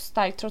det är så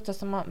starkt, trots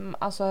att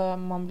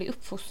man blir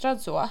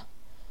uppfostrad så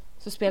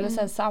spelar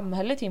sig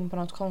samhället in på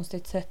något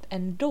konstigt sätt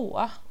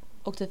ändå,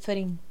 och typ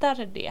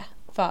förintar det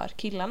för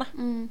killarna.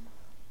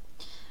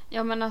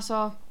 Ja, men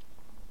alltså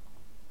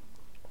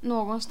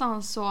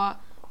någonstans så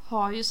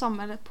har ju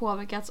samhället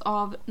påverkats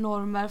av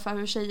normer för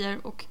hur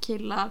tjejer och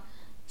killar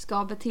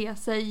ska bete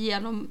sig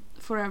genom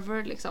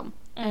forever liksom,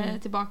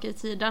 tillbaka i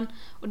tiden.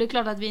 Och det är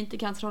klart att vi inte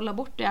kan trolla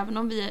bort det, även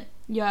om vi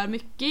gör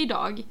mycket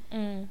idag.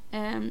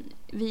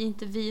 Vi är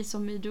inte vi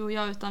som i du och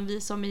jag, utan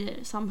vi som i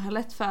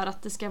samhället, för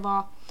att det ska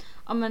vara,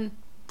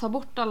 ta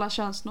bort alla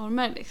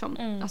könsnormer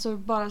liksom. Alltså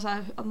bara så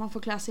här, att man får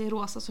klä sig i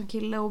rosa som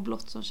kille och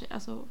blått som tjej.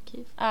 Alltså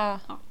okej. Ja,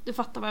 du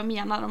fattar vad jag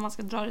menar om man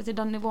ska dra det till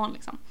den nivån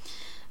liksom.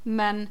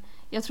 Men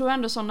jag tror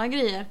ändå sådana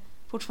grejer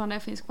fortfarande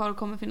finns kvar och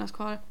kommer finnas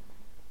kvar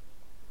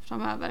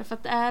framöver. För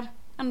att det är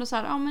ändå så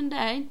här, men det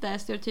är inte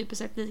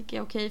stereotypiskt sett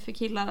lika okej för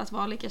killar att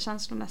vara lika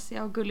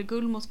känslomässiga och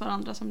gulligull mot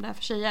varandra som det är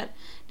för tjejer.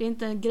 Det är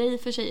inte en grej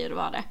för tjejer att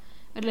vara det.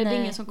 Eller det är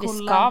ingen som kollar.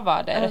 Det ska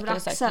vara det, rättare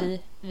sagt.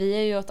 Vi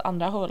är ju åt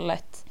andra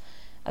hållet.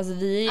 Alltså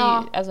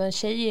alltså en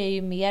tjej är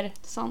ju mer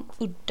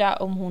udda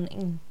om hon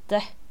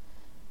inte,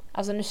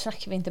 alltså nu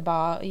snackar vi inte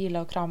bara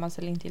gilla att kramas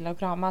eller inte gilla att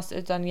kramas,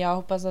 utan jag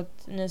hoppas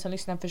att ni som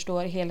lyssnar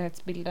förstår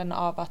helhetsbilden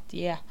av att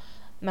ge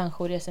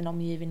människor i sin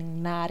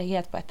omgivning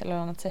närhet på ett eller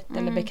annat sätt,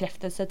 eller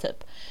bekräftelse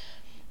typ.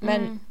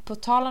 Men på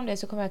tal om det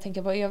så kommer jag att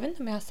tänka på, jag vet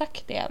inte om jag har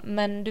sagt det,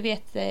 men du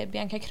vet,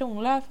 Bianca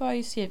Kronlöf har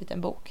ju skrivit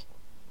en bok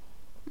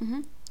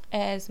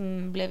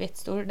som blev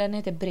jättestor. Den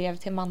heter Brev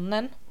till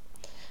mannen.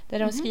 Där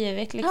de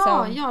skrivit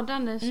liksom. Ja,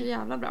 den är så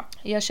jävla bra.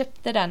 Jag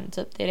köpte den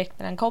typ direkt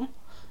när den kom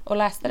och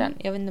läste den.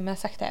 Jag vet inte om jag har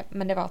sagt det,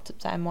 men det var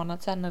typ så här en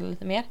månad sedan eller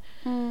lite mer.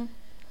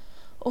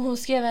 Och hon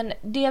skrev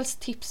dels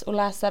tips att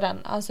läsa den.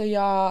 Alltså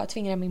jag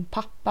tvingade min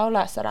pappa att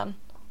läsa den.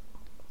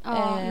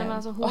 Men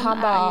alltså hon och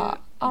han bara,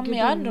 men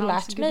jag har ändå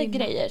lärt mig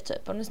gudinna. Grejer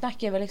typ. Och nu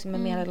snackar jag väl liksom med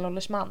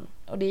medelålders man.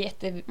 Och det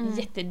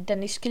är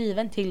den är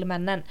skriven till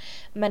männen.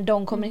 Men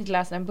de kommer inte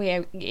läsa den på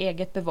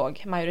eget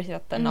bevåg,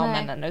 majoriteten av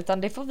männen.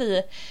 Utan det får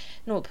vi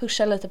nog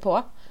pusha lite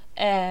på.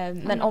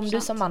 Men om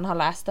du som man har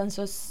läst den,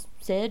 så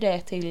säg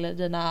det till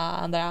dina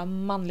andra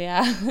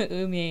manliga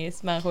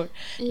umgängesmänniskor.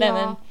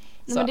 Ja.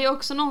 Men det är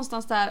också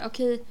någonstans där,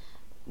 okej,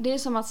 det är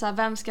som att så här,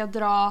 vem ska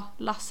dra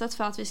lasset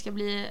för att vi ska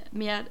bli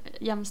mer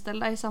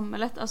jämställda i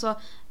samhället? Alltså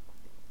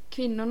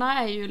kvinnorna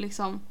är ju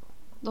liksom,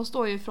 de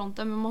står ju i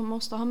fronten, men man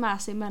måste ha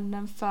med sig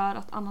männen, för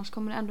att annars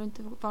kommer det ändå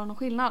inte vara någon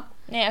skillnad.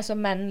 Nej, alltså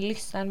män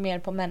lyssnar mer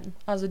på män.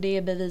 Alltså det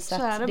är bevisat.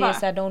 Så är det är bara.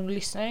 så här, de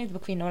lyssnar inte på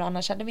kvinnor,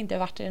 annars hade vi inte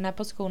varit i den här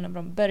positionen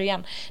från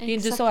början. Det är ju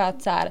inte så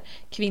att så här,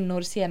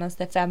 kvinnor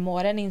senaste 5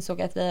 åren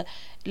insåg att vi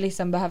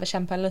liksom behöver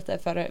kämpa lite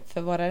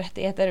för våra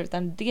rättigheter,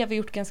 utan det har vi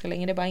gjort ganska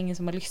länge. Det är bara ingen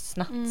som har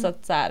lyssnat. Så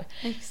att så här.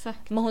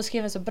 Exakt. Men hon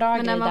skrev en så bra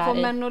grej där. Men när man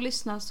får män att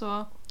lyssna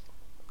så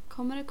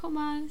kommer det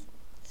komma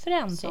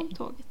förändring som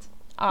tåget.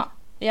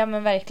 Ja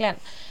men verkligen.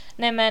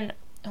 Nej, men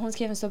hon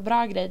skrev en så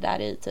bra grej där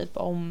i typ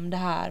om det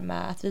här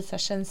med att visa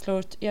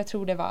känslor. Jag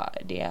tror det var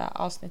det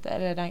avsnittet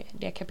eller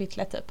det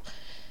kapitlet typ.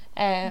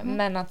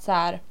 Men att så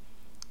här,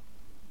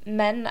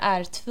 män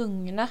är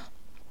tvungna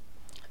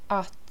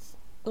att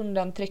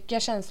undantrycka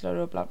känslor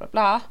och bla bla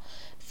bla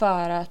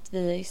för att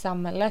vi i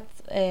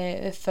samhället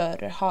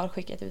förr har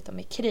skickat ut dem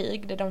i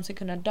krig där de ska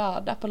kunna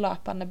döda på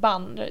löpande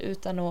band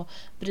utan att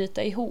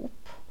bryta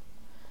ihop.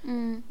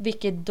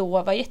 Vilket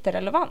då var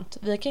jätterelevant.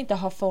 Vi kan inte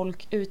ha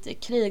folk ute i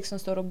krig som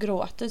står och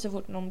gråter så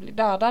fort någon blir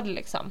dödad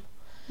liksom.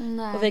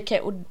 Nej. Och, vi kan,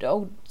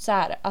 och så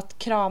här, att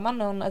krama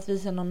någon, att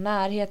visa någon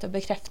närhet och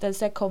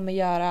bekräftelse kommer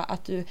göra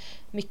att du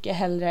mycket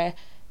hellre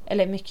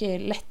eller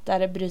mycket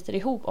lättare bryter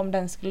ihop om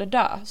den skulle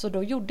dö. Så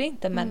då gjorde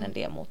inte männen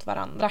det mot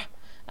varandra.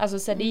 Alltså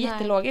så det är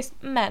jättelogiskt.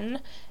 Men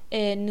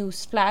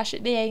newsflash,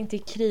 det är inte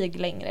krig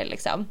längre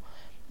liksom.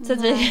 Så att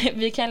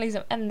vi kan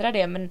liksom ändra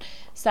det. Men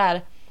så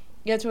här,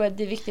 jag tror att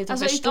det är viktigt att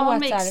förstå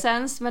att det makes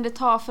sense, men det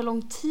tar för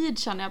lång tid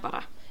känner jag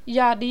bara.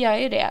 Ja, det gör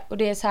ju det. Och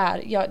det är så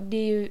här, ja, det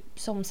är ju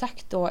som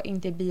sagt då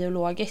inte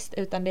biologiskt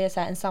utan det är så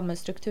här en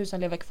samhällsstruktur som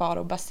lever kvar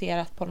och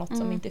baserat på något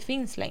som inte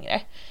finns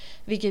längre.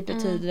 Vilket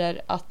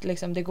betyder att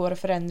liksom, det går att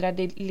förändra.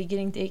 Det ligger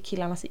inte i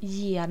killarnas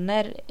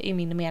gener i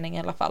min mening i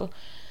alla fall.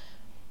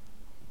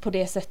 På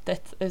det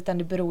sättet. Utan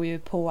det beror ju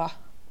på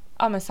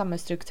men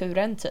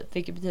samhällsstrukturen typ.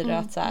 Vilket betyder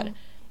att så här,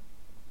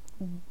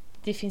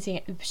 det finns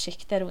inga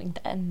ursäkter att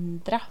inte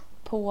ändra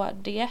på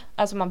det.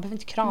 Alltså man behöver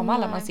inte krama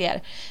alla man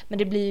ser. Men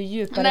det blir ju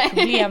djupare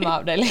problem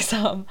av det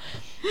liksom.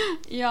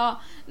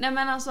 Ja, nej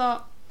men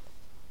alltså.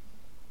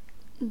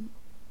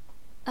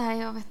 Nej,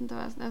 jag vet inte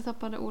vad jag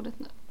tappade ordet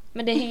nu.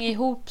 Men det hänger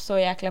ihop så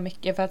jäkla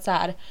mycket för att så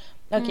här,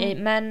 okej,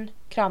 män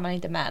kramar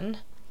inte män.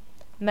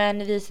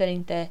 Män visar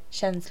inte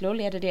känslor,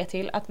 leder det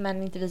till att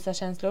män inte visar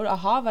känslor.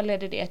 Aha, vad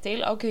leder det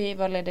till? Okej,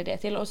 vad leder det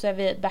till? Och så är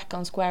vi back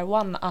on square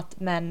one att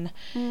män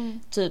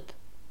typ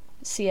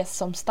ses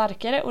som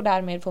starkare och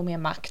därmed får mer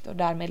makt och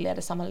därmed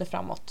leder samhället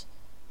framåt.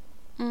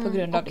 På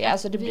grund av det.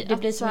 Alltså det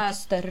blir så mycket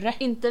större.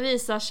 Inte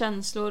visa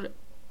känslor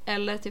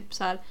eller typ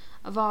så här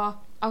vara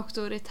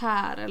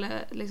auktoritär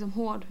eller liksom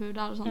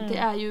hårdhudad och sånt. Det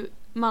är ju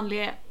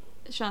manliga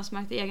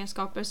könsmärkta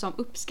egenskaper som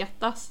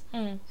uppskattas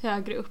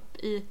högre upp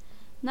i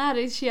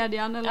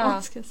näringskedjan eller vad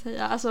man ska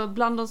säga. Alltså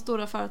bland de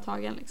stora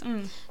företagen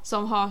liksom,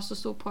 som har så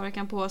stor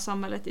påverkan på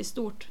samhället i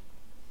stort.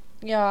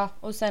 Ja,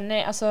 och sen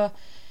alltså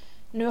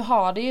nu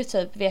har det ju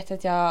typ, vet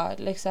att jag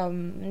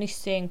liksom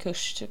nyss i en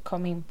kurs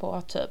kom in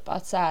på typ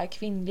att så här,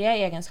 kvinnliga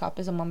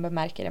egenskaper som man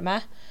bemärker det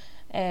med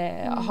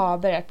har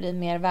börjat bli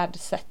mer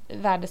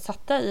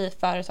värdesatta i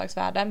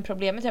företagsvärlden.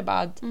 Problemet är bara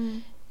att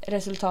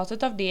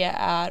resultatet av det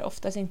är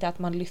oftast inte att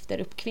man lyfter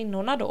upp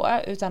kvinnorna då,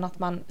 utan att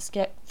man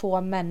ska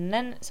få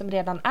männen som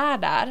redan är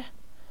där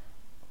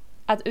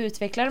att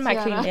utveckla de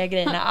här kvinnliga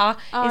grejerna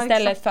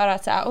istället för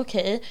att säga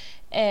okej,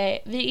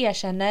 vi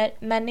erkänner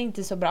män är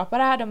inte så bra på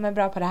det här, de är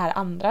bra på det här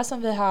andra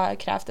som vi har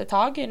krävt ett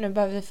tag, nu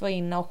behöver vi få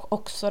in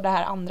också det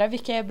här andra,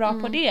 vilka är bra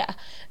på det,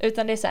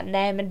 utan det är såhär,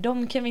 nej men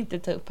de kan vi inte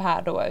ta upp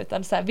här då,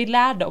 utan så här, vi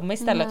lär dem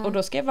istället och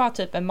då ska det vara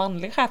typ en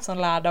manlig chef som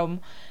lär dem.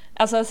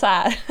 Alltså så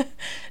här.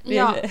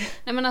 Ja,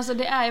 nej men alltså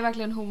det är ju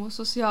verkligen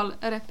homosocial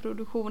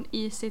reproduktion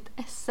i sitt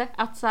esse.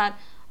 Att så här,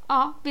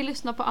 ja, vi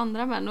lyssnar på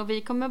andra män och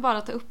vi kommer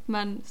bara ta upp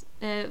män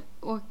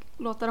och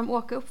låta dem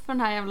åka upp för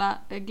den här jävla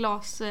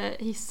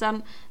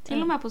glashissen till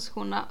de här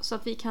positionerna så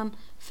att vi kan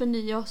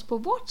förnya oss på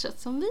vårt sätt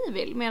som vi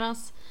vill. Medan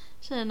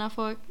tjejerna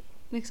får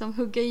liksom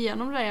hugga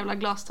igenom det där jävla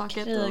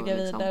glastaket. Kriga och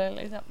liksom, vidare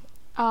liksom.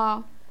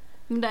 Ja,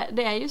 men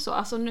det är ju så.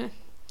 Alltså nu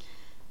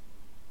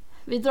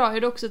vi drar ju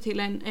det också till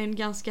en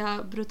ganska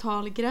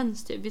brutal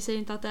gräns typ. Vi säger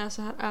inte att det är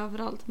så här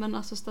överallt, men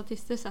alltså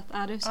statistiskt sett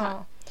är det så här.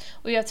 Ja.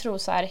 Och jag tror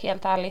så här,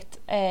 helt ärligt,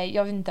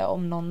 jag vet inte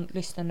om någon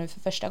lyssnar nu för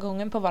första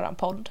gången på våran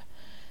podd,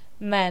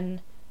 men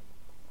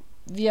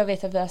jag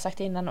vet att vi har sagt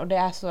innan och det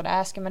är så det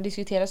är. Ska man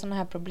diskutera sådana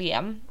här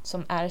problem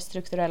som är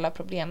strukturella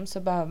problem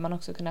så behöver man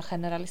också kunna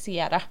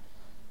generalisera.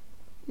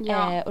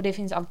 Ja. Och det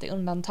finns alltid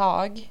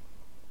undantag.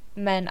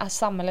 Men alltså,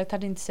 samhället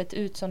hade inte sett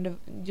ut som det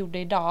gjorde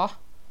idag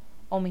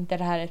om inte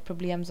det här är ett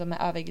problem som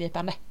är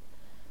övergripande.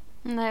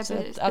 Nej, så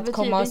att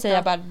komma och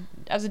säga bara,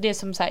 alltså det är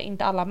som så här,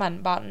 inte alla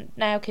män bara,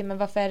 nej okej, men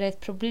varför är det ett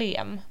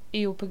problem?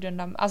 Jo, på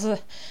grund av, alltså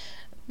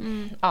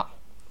ja.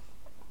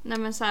 Nej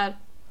men så här,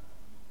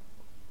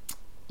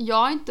 jag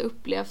har inte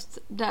upplevt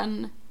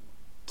den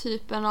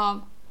typen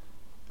av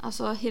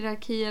alltså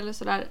hierarki eller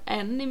sådär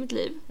än i mitt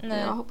liv. Nej.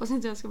 Jag hoppas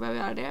inte jag ska behöva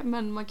göra det,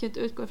 men man kan ju inte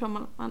utgå ifrån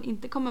att man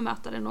inte kommer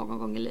möta det någon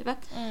gång i livet.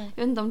 Jag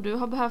vet inte om du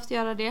har behövt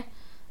göra det.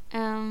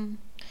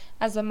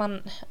 Alltså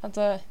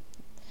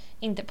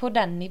inte på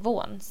den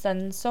nivån.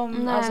 Sen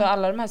som alltså,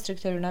 alla de här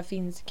strukturerna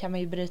finns kan man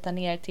ju bryta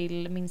ner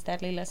till minsta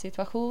lilla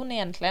situation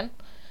egentligen.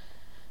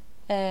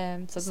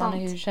 Så att man har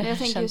ju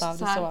känt av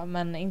det så.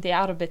 Men inte i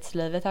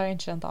arbetslivet har jag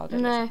inte känt av det.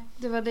 Nej, liksom.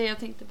 det var det jag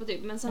tänkte på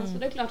typ. Men sen så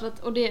det är klart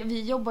att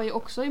vi jobbar ju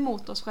också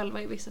emot oss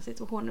själva i vissa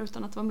situationer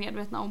utan att vara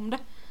medvetna om det.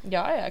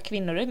 Ja,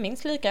 kvinnor är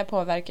minst lika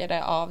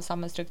påverkade av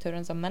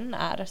samhällsstrukturen som män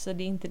är. Så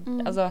det är inte,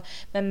 alltså,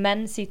 men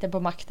män sitter på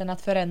makten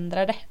att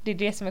förändra det. Det är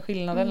det som är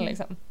skillnaden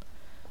liksom.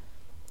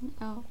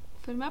 Ja.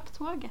 Följ med på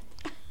tåget.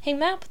 Häng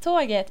med på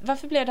tåget.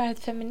 Varför blev det här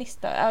ett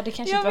feministstöd? Ja, det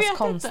kanske Jag inte var så vet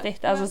konstigt.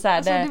 inte. Alltså, så här,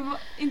 Alltså, det var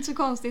inte så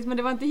konstigt, men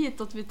det var inte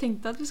hitåt vi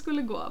tänkte att vi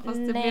skulle gå. Fast det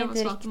Nej, blev det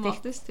är så riktigt.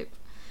 automatiskt typ.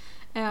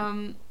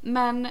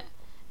 Men,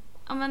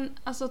 ja, men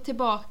alltså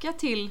tillbaka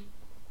till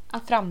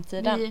att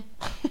Framtiden.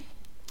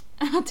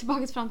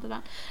 tillbaka till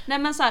framtiden. Nej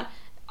men så här,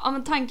 ja,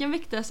 men tanken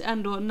väcktes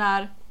ändå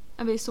när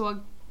vi såg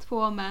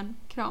två män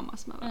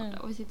kramas med varandra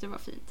och vi tyckte det var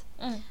fint.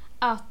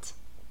 Att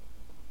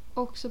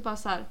också bara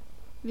så här,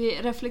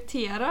 vi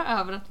reflekterar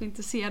över att vi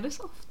inte ser det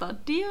så ofta.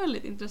 Det är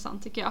väldigt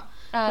intressant tycker jag.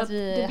 Att att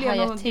vi det blev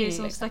hajar något till,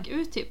 som liksom. stack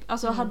ut typ.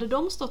 Alltså hade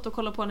de stått och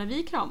kollat på när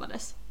vi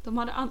kramades, de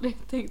hade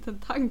aldrig tänkt en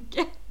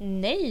tanke.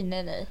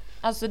 Nej.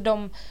 Alltså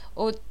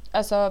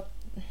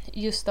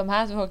just de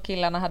här två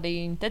killarna hade ju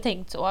inte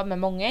tänkt så. Men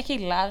många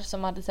killar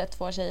som hade sett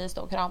två tjejer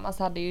stå och kramas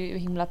hade ju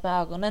himlat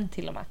med ögonen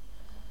till och med.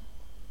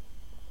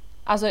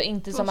 Alltså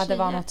inte Två som att det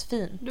var tjejer. något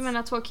fint. Du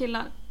menar två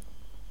killar?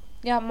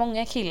 Ja,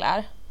 många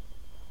killar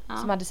Ja.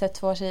 som hade sett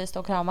två tjejer stå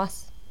och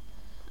kramas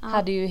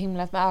hade ju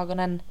himlat med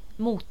ögonen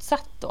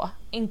motsatt då.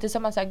 Inte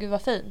som att säga gud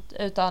vad fint,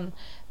 utan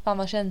fan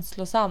vad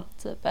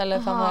känslosamt typ.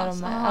 Eller fan vad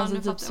de alltså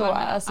nu typ fattar så. jag vad du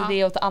menar. Alltså Ja.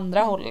 det är åt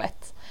andra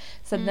hållet.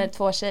 Så att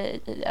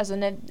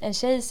när en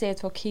tjej ser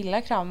två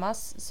killar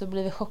kramas så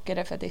blir vi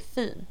chockade för att det är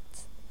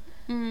fint.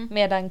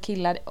 Medan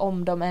killar,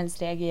 om de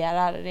ens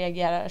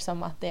reagerar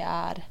som att det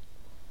är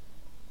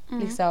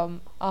liksom,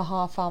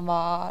 aha fan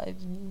vad,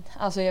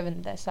 alltså jag vet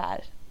inte så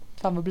här,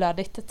 fan vad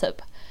blödigt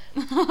typ.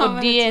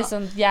 Och det är ett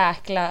sånt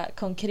jäkla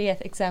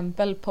konkret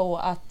exempel på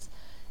att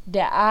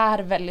det är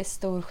väldigt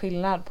stor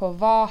skillnad på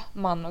vad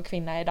man och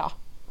kvinna idag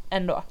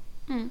ändå.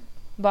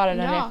 Bara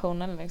den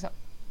reaktionen liksom.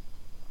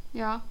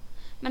 Ja.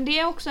 Men det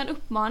är också en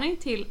uppmaning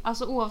till,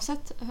 alltså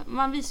oavsett,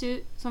 man visar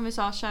ju som vi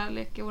sa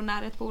kärlek och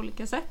närhet på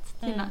olika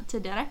sätt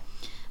tidigare.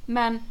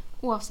 Men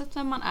oavsett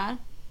vem man är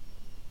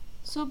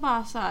så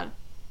bara så här,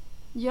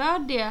 gör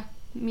det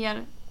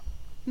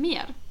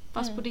mer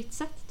fast på ditt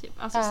sätt typ.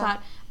 Alltså så här,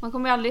 man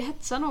kommer ju aldrig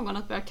hetsa någon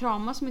att börja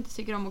kramas som inte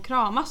tycker om att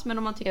kramas, men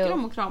om man tycker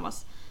om att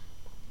kramas.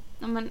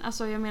 Ja, men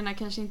alltså jag menar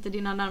kanske inte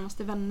dina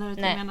närmaste vänner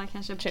utan jag menar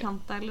kanske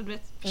bekanta eller du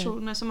vet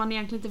personer som man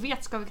egentligen inte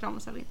vet ska vi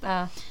kramas eller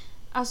inte.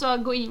 Alltså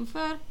gå in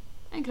för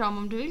en kram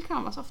om du vill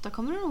kramas, ofta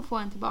kommer du nog få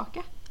en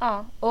tillbaka.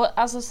 Ja, och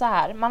alltså så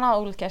här, man har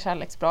olika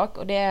kärleksspråk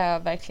och det är jag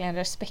verkligen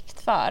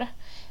respekt för.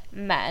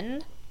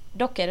 Men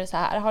dock är det så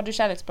här, har du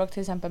kärleksspråk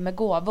till exempel med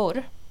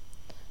gåvor,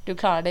 du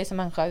klarar dig som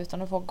människa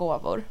utan att få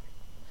gåvor.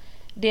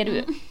 Det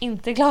du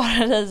inte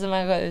klarar dig som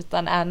människa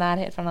utan är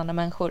närhet från andra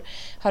människor.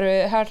 Har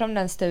du hört om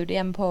den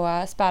studien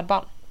på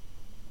spädbarn?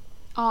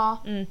 Ja.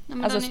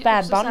 Alltså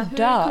spädbarn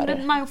dör. Hur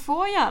kunde man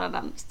få göra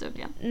den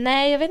studien?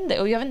 Nej, jag vet inte.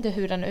 Och jag vet inte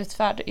hur den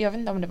utförd. Jag vet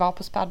inte om det var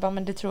på spädbarn,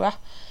 men det tror jag.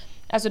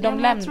 Alltså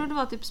jag tror det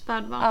var typ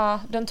spädbarn. Ja,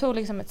 de tog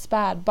liksom ett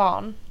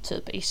spädbarn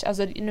typ ish.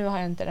 Alltså nu har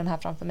jag inte den här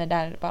framför mig, det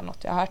är bara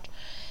något jag har hört.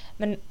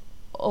 Men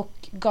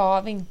och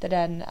gav inte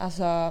den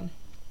alltså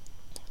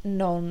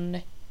någon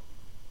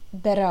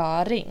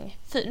beröring.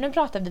 Nu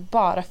pratar vi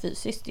bara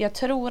fysiskt. Jag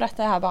tror att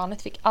det här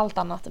barnet fick allt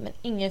annat men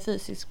ingen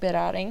fysisk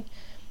beröring.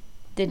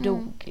 Det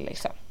dog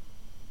liksom.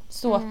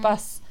 Så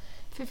pass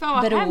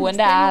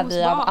beroende är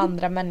vi av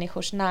andra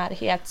människors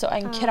närhet. Så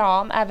en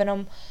kram, även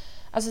om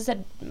alltså, så,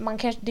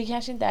 det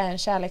kanske inte är en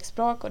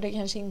kärleksspråk och det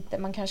kanske inte,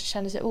 man kanske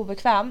känner sig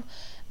obekväm,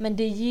 men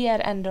det ger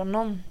ändå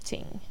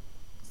någonting.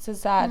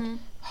 Så här,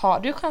 har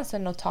du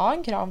chansen att ta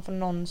en kram från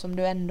någon som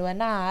du ändå är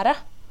nära,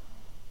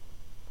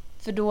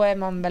 för då är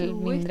man väl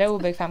mindre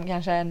obekväm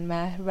kanske än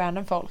med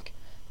random folk,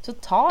 så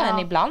ta en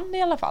ibland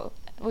i alla fall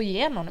och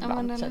ge någon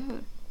ibland typ.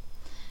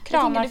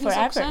 Kramar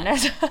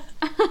forever.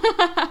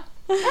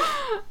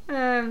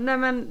 Nej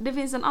men det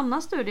finns en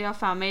annan studie jag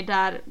för mig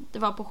där det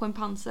var på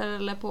schimpanser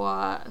eller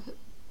på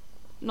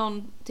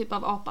någon typ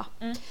av apa.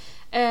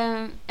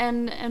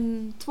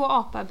 Två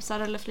apabebisar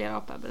eller flera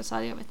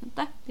apabebisar, jag vet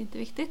inte, det är inte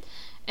viktigt.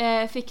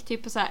 Fick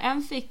typ så här,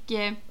 en fick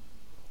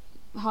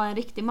ha en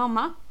riktig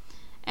mamma.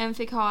 En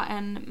fick ha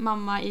en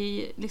mamma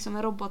i liksom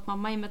en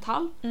robotmamma i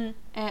metall.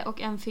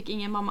 Och en fick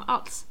ingen mamma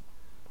alls.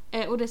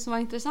 Och det som var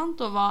intressant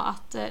då var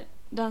att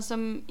den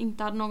som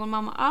inte hade någon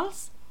mamma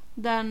alls,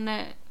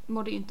 den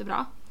mådde ju inte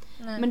bra.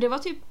 Nej. Men det var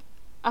typ,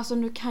 alltså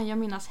nu kan jag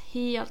minnas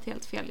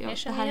helt fel.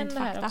 Det här är inte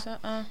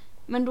fakta.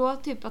 Men då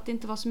typ att det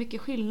inte var så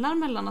mycket skillnad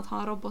mellan att ha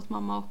en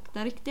robotmamma och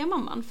den riktiga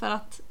mamman. För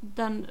att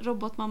den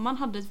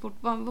robotmamman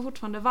var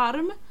fortfarande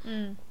varm.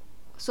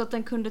 Så att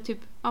den kunde typ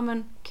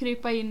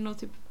krypa in och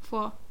typ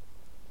få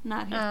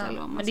närhet eller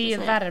vad man ska säga.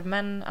 Men det är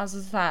värmen,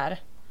 alltså så här.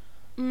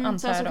 Sen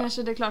så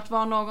kanske det klart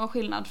var någon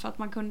skillnad för att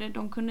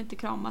de kunde inte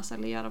kramas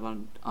eller göra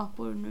vad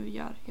apor nu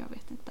gör, jag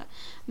vet inte.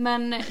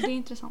 Men det är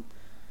intressant.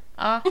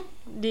 Ja,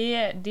 det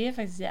är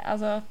faktiskt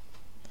alltså.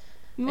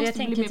 Vi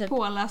måste bli mer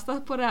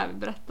pålästa på det här vi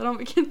berättar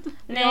om.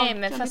 Nej,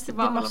 men fast det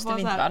måste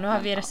vi inte vara. Nu har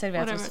vi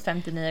reserverat oss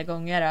 59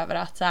 gånger över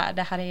att så här,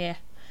 det här är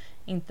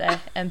inte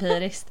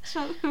empiriskt.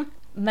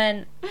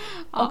 Men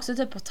också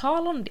typ på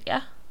tal om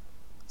det,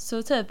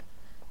 så typ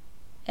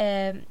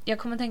jag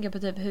kommer att tänka på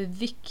typ hur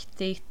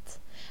viktigt,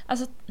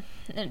 alltså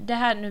det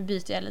här, nu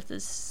byter jag lite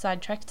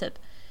sidetrack typ,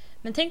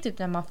 men tänk typ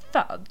när man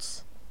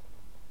föds,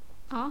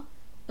 Ja.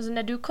 Alltså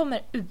när du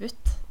kommer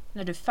ut,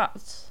 när du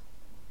föds,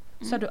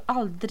 så har du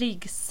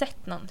aldrig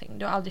sett någonting.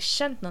 Du har aldrig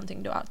känt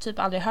någonting. Du har typ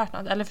aldrig hört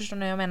något. Eller förstår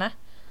ni vad jag menar?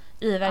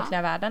 I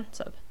verkliga världen,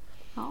 typ.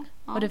 Ja.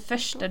 Och det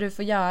första du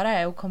får göra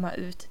är att komma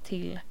ut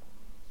till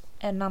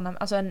en annan...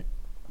 Alltså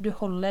du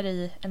håller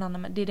i en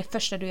annan... Det är det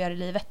första du gör i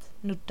livet.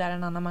 Nuddar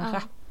en annan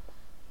människa.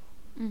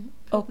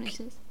 Och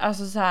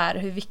alltså så här,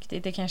 hur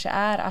viktigt det kanske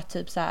är att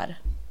typ så här...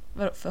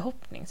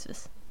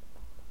 Förhoppningsvis.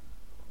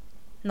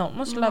 Någon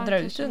måste laddra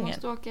ut ungen.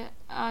 Måste åka.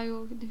 Ja,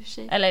 jo, det är för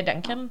sig. Eller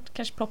den kan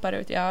kanske ploppa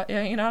ut. Jag har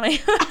ingen aning.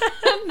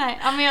 Nej,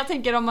 men jag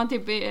tänker om man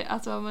typ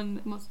alltså om man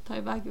måste ta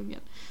iväg ungen.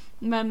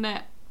 Men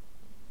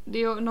det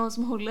är ju någon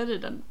som håller i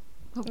den.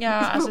 Ja,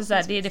 alltså så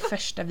här, det är det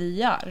första vi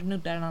gör.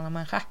 Nuddar en annan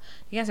människa.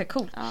 Det är ganska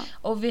coolt. Ja.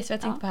 Och vet du vad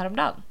jag tänkte på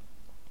häromdagen?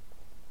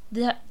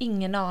 Vi har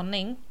ingen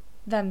aning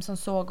vem som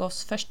såg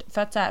oss först.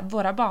 För att så här,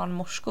 våra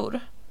barnmorskor,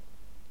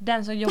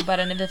 den som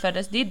jobbade när vi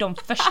föddes, det är de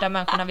första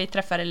människorna vi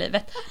träffar i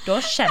livet.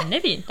 Då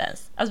känner vi inte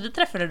ens. Alltså vi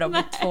träffade dem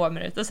i 2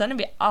 minuter. Och sen har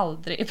vi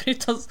aldrig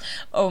brytt oss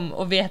om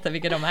att veta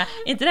vilka de är.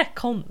 Är inte det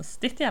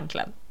konstigt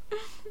egentligen?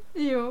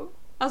 Jo.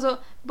 Alltså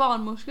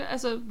barnmorskor,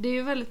 alltså det är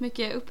ju väldigt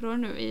mycket uppror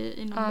nu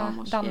inom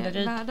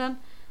barnmorskevärlden.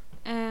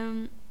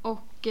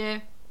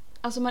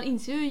 Alltså man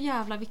inser ju hur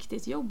jävla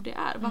viktigt jobb det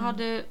är. Vad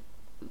hade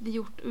vi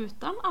gjort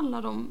utan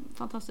alla de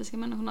fantastiska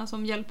människorna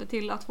som hjälper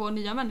till att få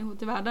nya människor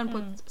till världen på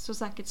ett så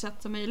säkert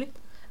sätt som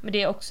möjligt? Men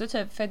det är också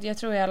typ, för jag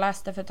tror jag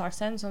läste för ett tag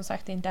sedan, som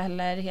sagt inte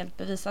heller helt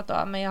bevisat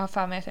då, men jag har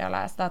för mig att jag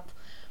läst att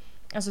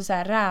alltså så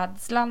här,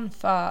 rädslan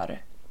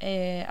för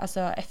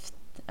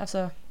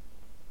alltså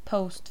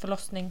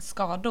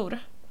postförlossningsskador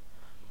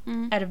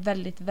är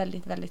väldigt,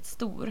 väldigt, väldigt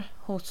stor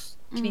hos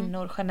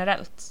kvinnor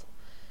generellt.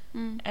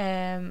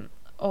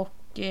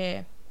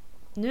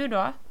 Nu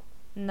då,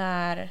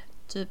 när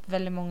typ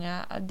väldigt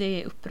många,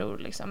 det är uppror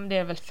liksom, det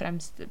är väl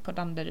främst på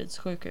Danderyds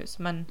sjukhus,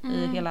 men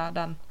i hela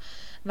den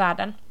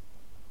världen.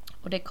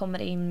 Och det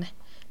kommer in,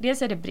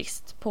 dels är det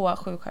brist på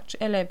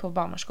sjuksköterskor eller på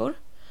barnmorskor.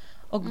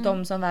 Och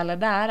de som väl är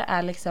där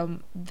är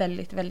liksom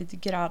väldigt, väldigt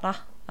gröna.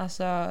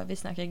 Alltså vi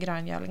snackar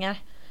gröngölingar.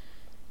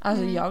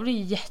 Alltså jag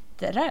blir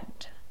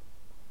jätterädd.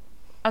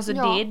 Alltså det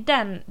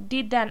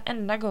är den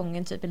enda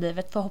gången typ i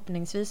livet,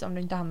 förhoppningsvis om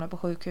du inte hamnar på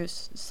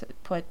sjukhus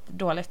på ett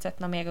dåligt sätt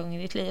någon mer gång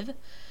i ditt liv,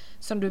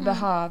 som du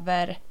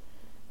behöver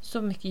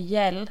så mycket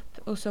hjälp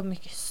och så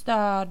mycket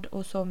stöd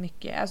och så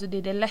mycket, alltså det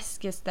är det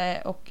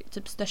läskigaste och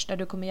typ största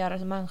du kommer göra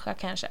som människa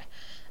kanske,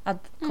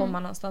 att komma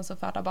någonstans och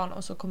föda barn,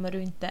 och så kommer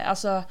du inte,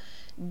 alltså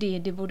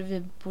det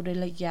borde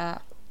lägga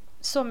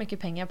så mycket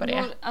pengar på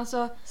det.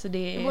 Alltså så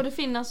det borde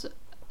finnas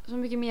så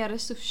mycket mer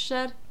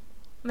resurser.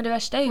 Men det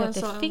värsta är ju att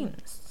det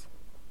finns.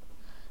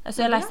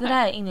 Alltså jag läste det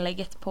här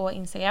inlägget på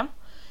Instagram.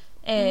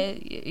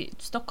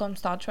 Stockholms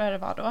stad tror jag det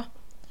var då.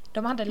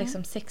 De hade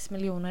liksom 6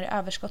 miljoner i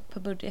överskott på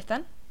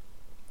budgeten.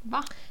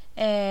 Va?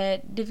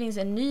 Det finns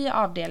en ny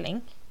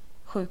avdelning,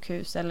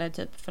 sjukhus eller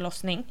typ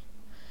förlossning,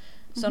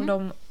 som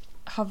de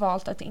har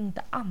valt att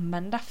inte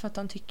använda för att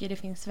de tycker det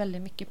finns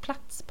väldigt mycket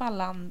plats på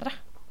alla andra.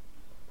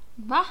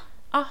 Va?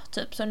 Ja,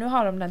 typ. Så nu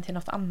har de den till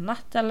något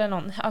annat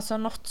eller alltså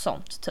något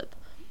sånt typ.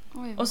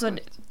 Oj, och så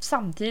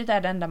samtidigt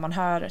är det enda man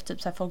hör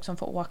typ så här, folk som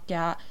får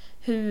åka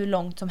hur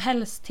långt som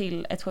helst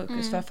till ett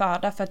sjukhus för att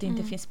föda för att det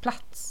inte finns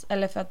plats,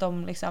 eller för att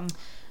de liksom.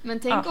 Men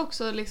tänk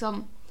också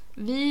liksom,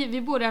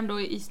 vi bor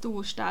ändå i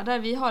storstäder.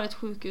 Vi har ett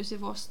sjukhus i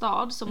vår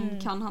stad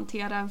som kan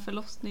hantera en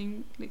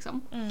förlossning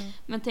liksom.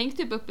 Men tänk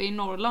typ uppe i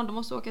Norrland, de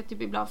måste åka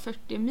typ ibland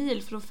 40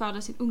 mil för att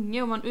föda sin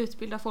unge, och man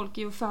utbildar folk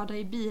i att föda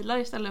i bilar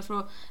istället för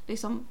att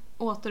liksom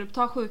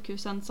återuppta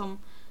sjukhusen som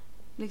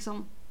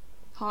liksom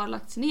har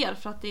lagts ner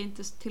för att det är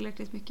inte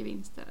inte mycket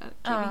vinster.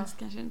 Vinst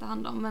kanske inte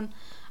handlar om, men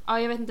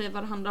jag vet inte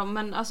vad det handlar om,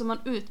 men alltså man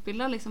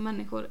utbildar liksom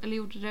människor, eller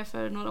gjorde det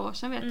för några år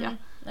sedan vet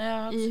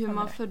jag, i hur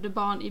man födde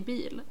barn i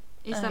bil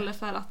istället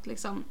för att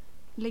liksom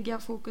lägga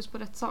fokus på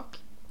rätt sak.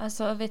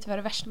 Alltså vet du vad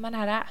det värsta med det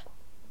här är?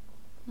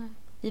 Nej.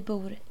 Vi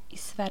bor i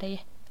Sverige.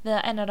 Vi har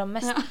en av de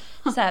mest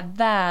så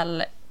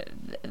här,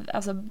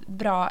 alltså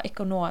bra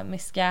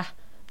ekonomiska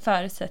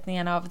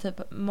förutsättningarna av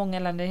typ många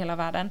länder i hela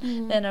världen.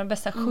 Vi är en av de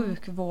bästa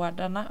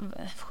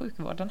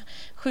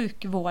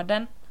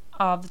sjukvården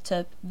av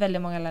typ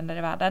väldigt många länder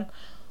i världen.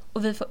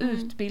 Och vi får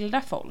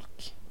utbilda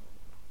folk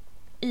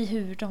i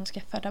hur de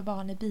ska föda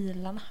barn i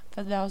bilarna.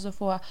 För att vi har så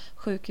få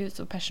sjukhus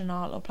och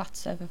personal och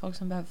platser för folk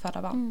som behöver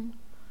föda barn.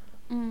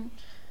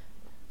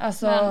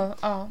 Alltså,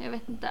 jag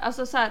vet inte.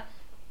 Alltså så här,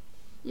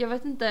 jag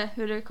vet inte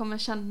hur det kommer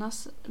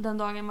kännas den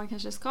dagen man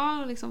kanske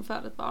ska liksom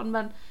föda ett barn.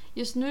 Men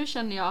just nu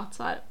känner jag att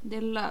så här,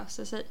 det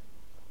löser sig.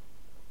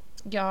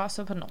 Ja,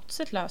 alltså på något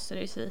sätt löser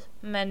det sig.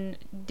 Men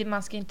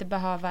man ska inte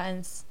behöva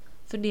ens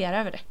fundera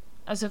över det.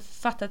 Alltså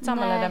fatta ett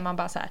samhälle där man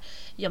bara så här,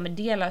 ja men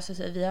det löser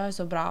sig, vi har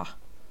så bra.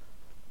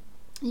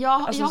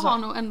 Ja, alltså, jag har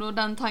nog ändå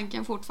den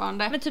tanken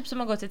fortfarande. Men typ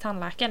som att gå till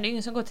tandläkaren. Det är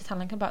ingen som går till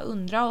tandläkaren och bara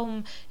undra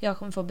om jag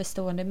kommer få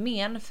bestående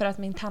men för att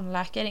min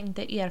tandläkare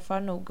inte är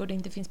erfaren nog och det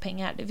inte finns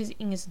pengar. Det finns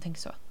ingen som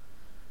tänker så.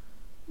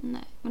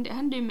 Nej, men det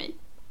hände ju mig.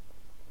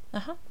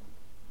 Jaha.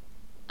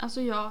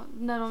 Alltså jag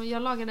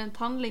lagade en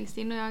tand längst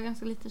in och jag har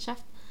ganska liten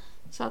käft.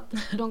 Så att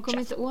de kommer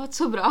inte åt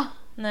så bra.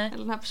 Nej. Eller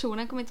den här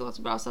personen kommer inte åt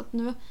så bra. Så att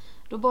nu,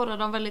 då borrar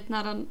de väldigt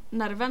nära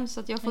nerven. Så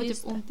att jag får Ja,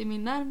 typ ont i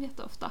min nerv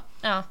jätteofta.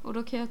 Ja. Och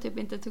då kan jag typ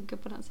inte tugga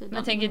på den sidan. Men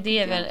jag tänker det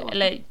är väl,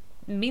 eller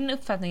min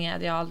uppfattning är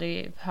att jag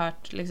aldrig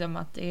hört liksom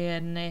att det är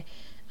en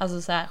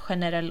alltså så här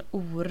generell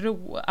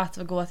oro att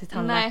gå till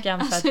tandläkaren.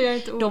 Nej, för alltså att jag är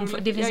inte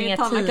orolig. det finns Jag är inga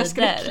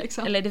tandläkarskräck, tider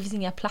liksom. eller det finns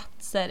inga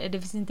platser, det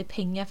finns inte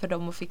pengar för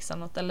dem att fixa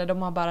något eller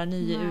de har bara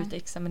nya Nej.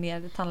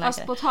 utexaminerade tandläkare.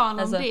 Fast på tal om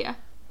Alltså, det.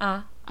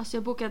 Ja. Alltså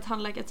jag bokade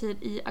tandläkartid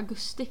i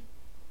augusti.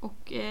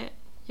 Och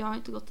jag har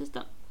inte gått dit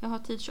än. Jag har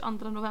tid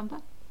 22 november.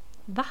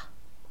 Va?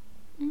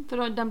 För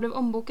då, den blev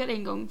ombokad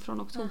en gång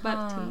från oktober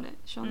Aha. till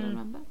 22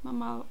 november.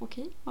 Mamma,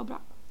 okej, vad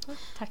bra.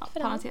 Tack Ja, för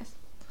det. parentes.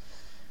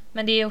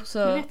 Men det är också...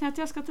 Nu vet ni att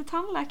jag ska till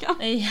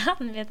tandläkaren. Ja,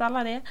 ni vet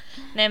alla det.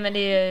 Nej, men det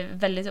är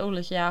väldigt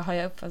olika har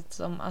jag uppfattat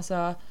som.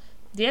 Alltså,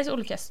 dels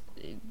olika,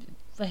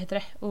 vad heter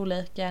det?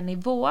 Olika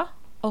nivå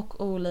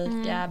och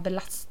olika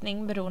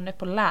belastning beroende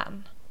på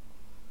län.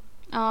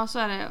 Ja, så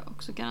är det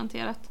också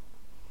garanterat.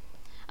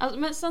 Alltså,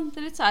 men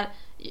samtidigt så här,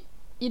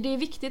 det är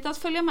viktigt att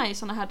följa med i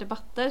såna här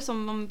debatter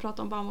som om vi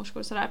pratar om barnmorskor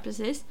och sådär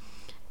precis.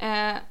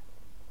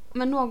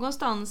 Men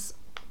någonstans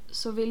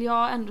så vill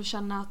jag ändå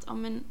känna att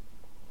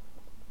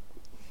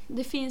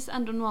det finns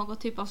ändå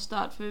något typ av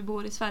stöd för vi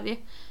bor i Sverige.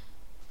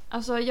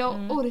 Alltså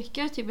jag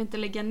orkar typ inte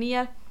lägga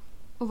ner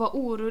och vara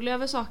orolig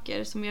över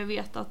saker som jag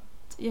vet att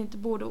jag inte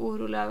borde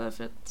orolig över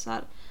för att så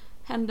här,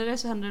 händer det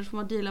så händer det, får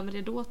man deala med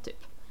det då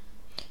typ.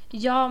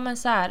 Ja, men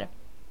så här,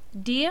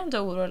 det är jag inte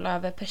orolig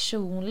över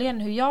personligen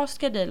hur jag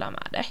ska deala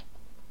med det.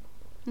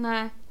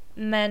 Nej.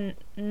 Men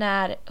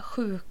när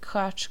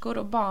sjuksköterskor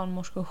och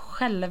barnmorskor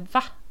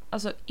själva,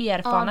 alltså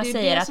erfarna, det är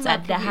säger det att som så här,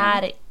 är det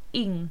här är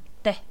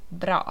inte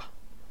bra.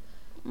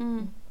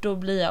 Då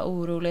blir jag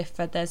orolig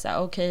för att det är så här,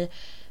 okej,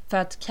 för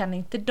att kan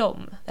inte de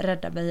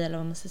rädda mig eller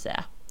vad man ska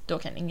säga, då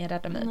kan ingen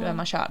rädda mig, då är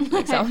man körd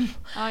liksom.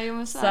 Ja, jo,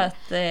 men Så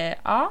att,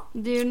 ja.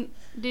 Det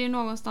är ju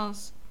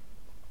någonstans.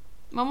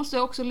 Man måste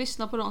ju också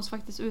lyssna på de som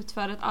faktiskt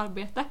utför ett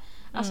arbete.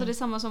 Alltså det är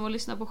samma som att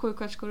lyssna på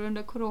sjuksköterskor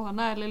under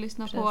corona eller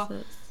lyssna på,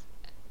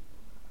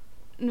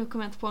 nu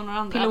kommer jag inte på några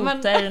andra.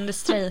 Piloter under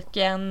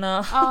strejken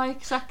och... Ja,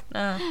 exakt.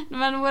 Ja.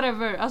 Men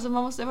whatever. Alltså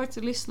man måste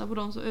faktiskt lyssna på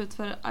de som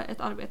utför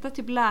ett arbete.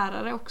 Typ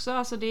lärare också.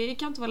 Alltså det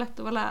kan inte vara lätt att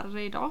vara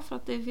lärare idag för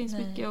att det finns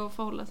mycket att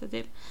förhålla sig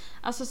till.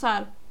 Alltså så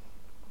här.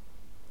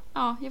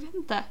 Ja, jag vet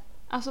inte.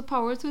 Alltså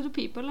power to the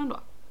people ändå.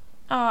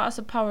 Ja,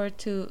 alltså power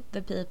to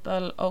the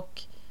people,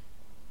 och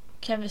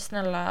kan vi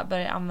snälla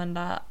börja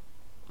använda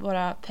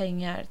våra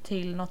pengar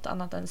till något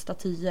annat än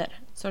statyer?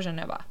 Så känner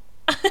jag bara.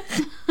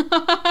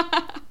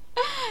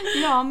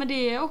 Ja, men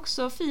det är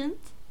också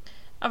fint.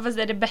 Ja, fast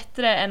är det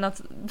bättre än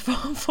att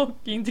folk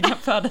inte kan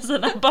föda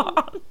sina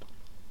barn?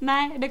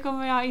 Nej, det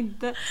kommer jag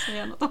inte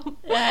säga något om.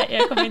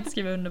 Jag kommer inte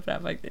skriva under på det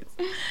här faktiskt.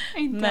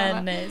 Inte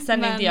Men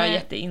sen är inte jag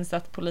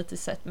jätteinsatt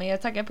politiskt sett. Men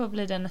jag tackar på att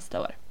bli det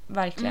nästa år.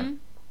 Verkligen.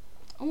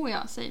 Oh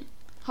ja, same.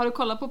 Har du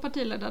kollat på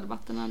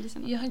partiledardebatterna?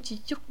 Jag har inte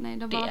gjort Nej,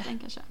 det har varit en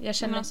kanske. Jag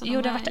känner, alltså,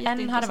 jo, det har varit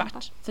en har det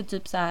varit. För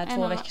typ så här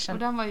 2 veckor sedan. Och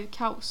den var ju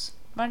kaos.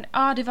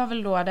 Ja, det var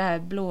väl då det här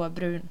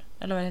blåbrun.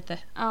 Eller vad det heter.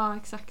 Ja,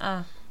 exakt.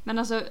 Ja. Men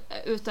alltså,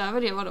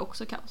 utöver det var det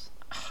också kaos.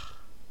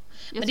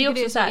 Jag det är tycker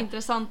också det är så här,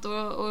 intressant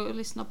att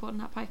lyssna på den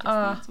här ja,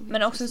 podcasten.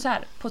 men också så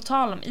här, på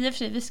tal om, i och för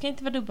sig, vi ska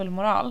inte vara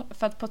dubbelmoral,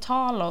 för att på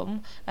tal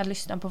om att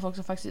lyssna på folk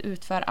som faktiskt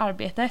utför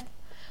arbetet,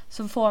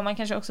 så får man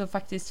kanske också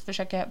faktiskt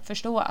försöka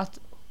förstå att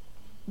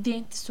det är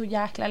inte så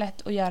jäkla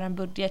lätt att göra en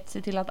budget,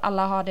 se till att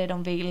alla har det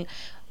de vill,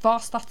 vara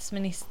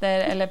statsminister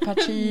eller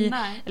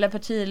eller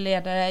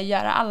partiledare,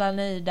 göra alla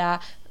nöjda,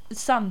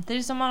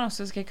 samtidigt som man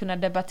också ska kunna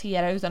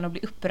debattera utan att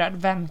bli upprörd.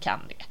 Vem kan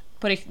det?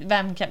 På riktigt,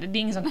 vem kan det? Det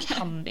är ingen som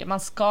kan det. Man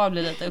ska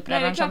bli lite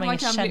upprörd. Nej, det är klart man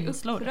kan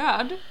känslor. bli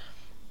upprörd.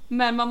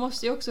 Men man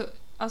måste ju också,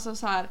 alltså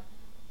så här,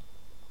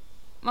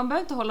 man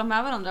behöver inte hålla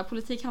med varandra.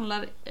 Politik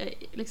handlar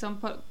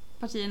liksom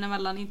partierna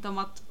emellan inte om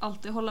att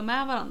alltid hålla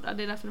med varandra.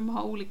 Det är därför de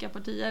har olika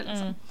partier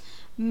liksom.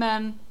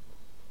 Men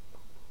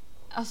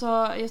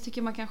alltså, jag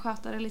tycker man kan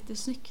sköta det lite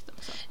snyggt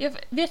också. Jag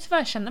vet vad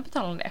jag känner på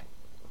tal om det.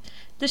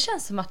 Det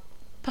känns som att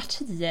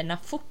partierna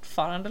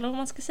fortfarande, eller vad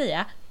man ska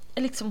säga,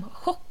 är liksom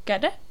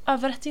chockade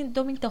över att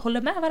de inte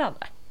håller med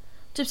varandra.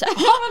 Typ såhär,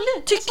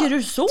 tycker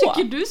du så?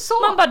 Tycker du så?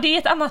 Man bara, det är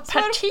ett annat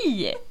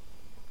parti.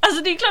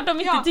 Alltså det är klart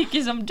de inte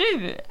tycker som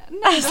du.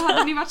 Nej, då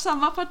hade ni varit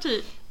samma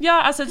parti.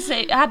 Ja, alltså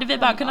hade vi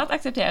bara kunnat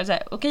acceptera så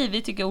här, okej,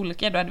 vi tycker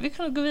olika, då hade vi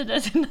kunnat gå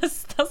vidare till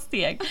nästa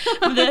steg.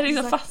 Men vi har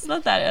liksom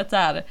fastnat där att så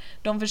här,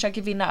 de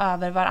försöker vinna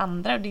över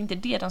varandra, och det är inte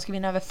det, de ska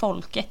vinna över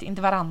folket,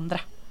 inte varandra.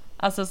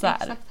 Alltså så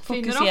här,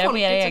 fokusera på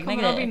era egna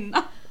grejer.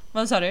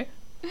 Vad sa du?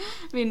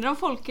 Vinner de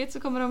folket så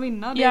kommer de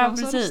vinna. Det är de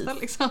som röstar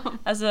liksom.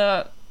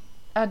 Alltså,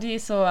 ja,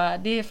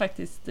 det är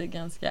faktiskt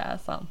ganska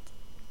sant.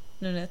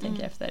 Nu när jag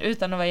tänker efter,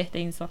 utan att vara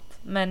jätteinsatt.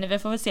 Men vi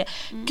får väl se.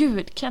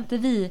 Gud, kan inte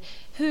vi,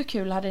 hur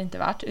kul hade det inte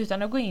varit,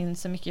 utan att gå in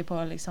så mycket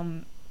på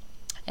liksom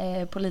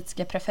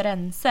politiska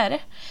preferenser,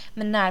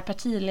 men när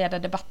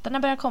partiledardebatterna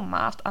börjar komma,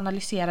 att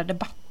analysera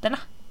debatterna.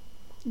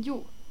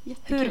 Jo,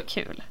 jättekul. Hur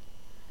kul?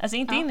 Alltså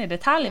inte in i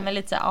detalj, men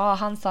lite såhär,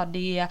 han sa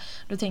det,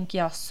 då tänker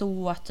jag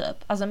så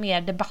typ. Alltså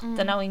mer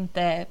debatterna och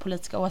inte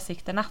politiska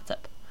åsikterna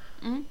typ.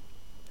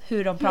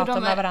 Hur de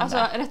pratar med varandra.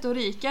 Alltså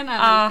retoriken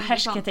är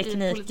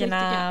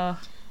härskarteknikerna och...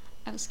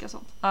 Älskar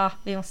sånt. Ja,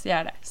 vi måste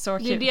göra det. Så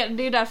kul.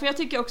 Det är därför jag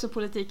tycker också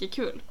politik är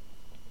kul.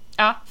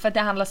 Ja, för att det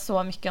handlar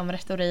så mycket om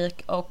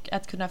retorik och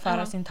att kunna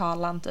föra sin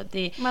talan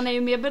typ. Man är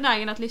ju mer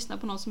benägen att lyssna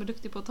på någon som är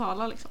duktig på att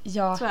tala liksom.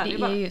 Ja, så är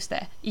det just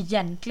det.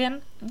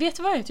 Egentligen, vet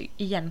du vad jag tycker?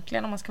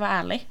 Egentligen, om man ska vara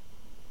ärlig.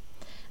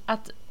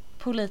 Att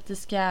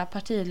politiska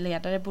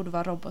partiledare borde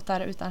vara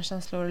robotar utan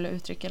känslor eller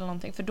uttryck eller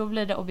någonting. För då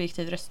blir det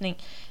objektiv röstning.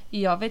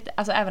 Jag vet,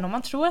 alltså även om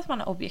man tror att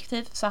man är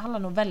objektiv så handlar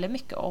det nog väldigt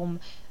mycket om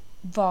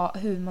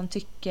hur man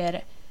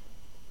tycker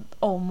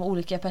om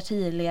olika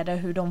partiledare,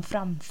 hur de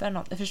framför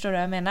något. Förstår du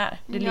vad jag menar?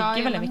 Det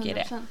ligger väldigt mycket 100%. I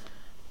det.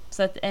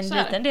 Så att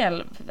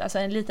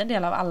en liten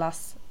del av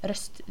allas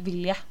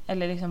röstvilja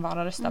eller liksom vad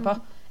de röstar på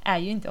är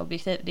ju inte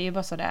objektiv. Det är ju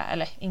bara så där,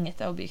 eller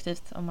inget är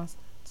objektivt om man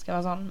ska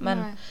vara sån.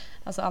 Men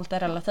alltså allt är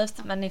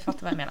relativt, men ni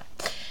fattar vad jag menar.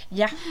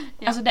 Ja.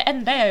 Alltså det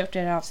enda jag har gjort i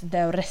det här avsnittet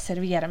är att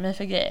reservera mig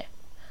för grejer.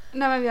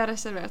 Nej, men vi har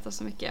reserverat oss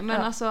så mycket.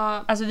 Men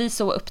alltså vi är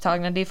så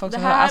upptagna, det är folk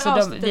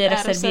som vi är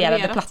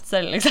reserverade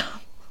platser liksom.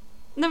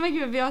 Nej men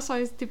gud, jag sa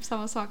ju typ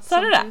samma sak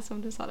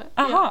som du sa det.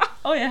 Jaha,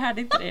 oj jag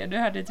hörde inte det. Du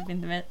hörde typ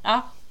inte mig.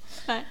 Ja.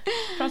 Nej.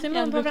 Pratar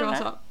vi på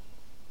varandra?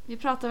 Vi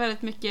pratar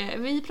väldigt mycket.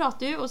 Vi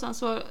pratar ju och sen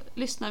så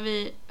lyssnar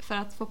vi för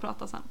att få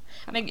prata sen.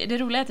 Men det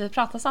roliga är att vi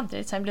pratar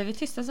samtidigt. Sen blir vi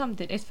tysta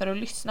samtidigt för att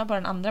lyssna på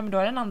den andra. Men då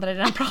har den andra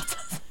redan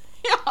pratat.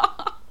 Ja.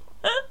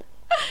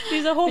 Det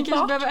är så hållbart. Vi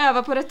kanske behöver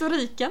öva på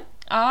retoriken.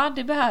 Ja,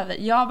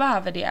 jag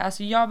behöver det.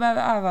 Alltså jag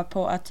behöver öva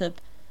på att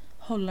typ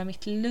hålla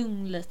mitt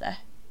lugn lite.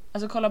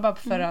 Alltså kolla bara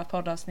på förra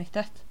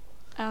poddavsnittet.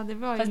 Ja, det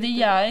var ju fast det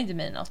gör inte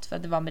mig något för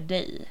att det var med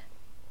dig.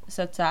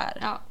 Så att så här.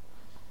 Ja.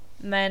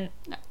 Men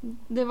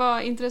det var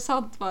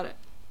intressant var det.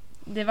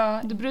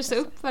 Du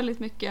brusade upp väldigt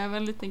mycket över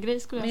en liten grej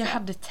skulle jag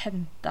säga. Men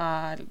jag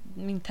hade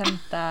min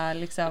tenta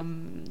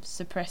liksom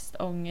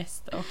suppressed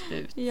ångest åkte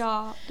ut.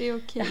 Ja, det är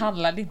okej. Det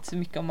handlade inte så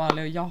mycket om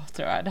Ali och jag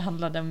tror jag. Det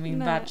handlade om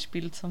min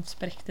världsbild som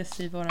spräcktes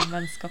i vår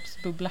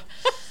vänskapsbubbla.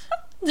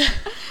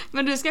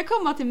 Men du ska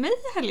komma till mig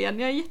i helgen.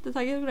 Jag är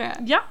jättetaggad på det.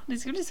 Ja, det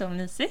ska bli så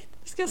mysigt.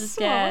 Vi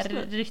ska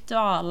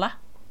rituala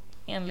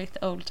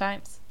enligt old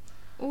times.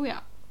 Oh ja.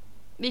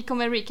 Vi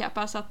kommer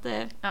recapa så att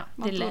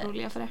man får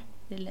roliga för det.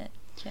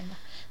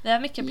 Vi har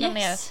mycket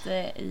planerat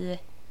i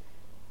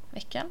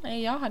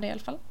veckan. Jag hade i alla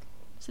fall.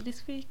 Så det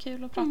ska bli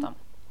kul att prata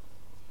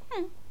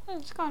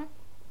om. Ska det.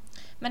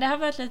 Men det har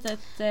varit lite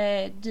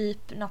ett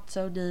deep, not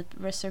so deep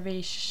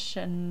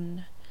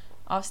reservation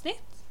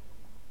avsnitt.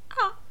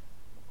 Ja.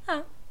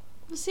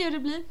 Vi får se hur det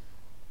blir.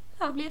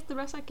 Det blir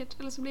jättebra säkert.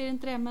 Eller så blir det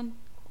inte det, men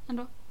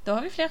ändå. Då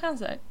har vi fler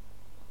chanser.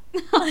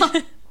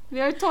 Vi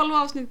har ju 12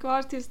 avsnitt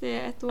kvar tills det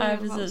är ett år. Ja,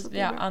 precis.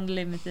 Vi har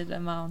unlimited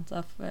amount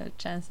of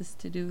chances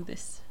to do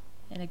this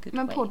in a good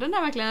men way. podden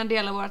är verkligen en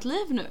del av vårt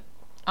liv nu.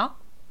 Ja.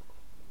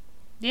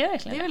 Det är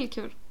verkligen. Det är väldigt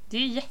kul. Det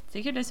är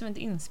jättekul. Det är som ett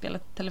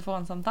inspelat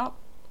telefonsamtal.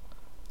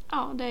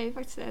 Ja, det är ju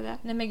faktiskt det.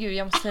 Nej men gud,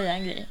 jag måste säga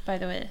en grej, by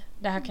the way.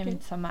 Det här kan vi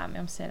inte ta med, men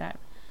jag måste säga det här.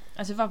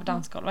 Alltså vi var på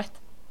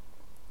dansgolvet.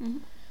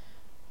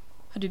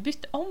 Har du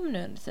bytt om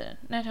nu under tiden?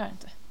 Nej, det har jag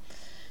inte.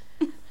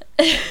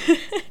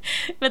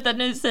 Vänta,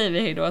 nu säger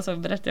vi hej då så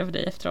berättar jag för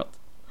dig efteråt.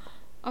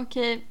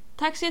 Okej,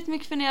 tack så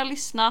jättemycket för att ni har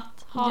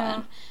lyssnat. Ha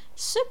en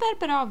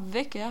superbra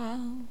vecka.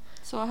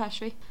 Så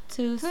hörs vi.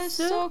 Puss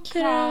och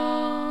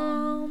kram.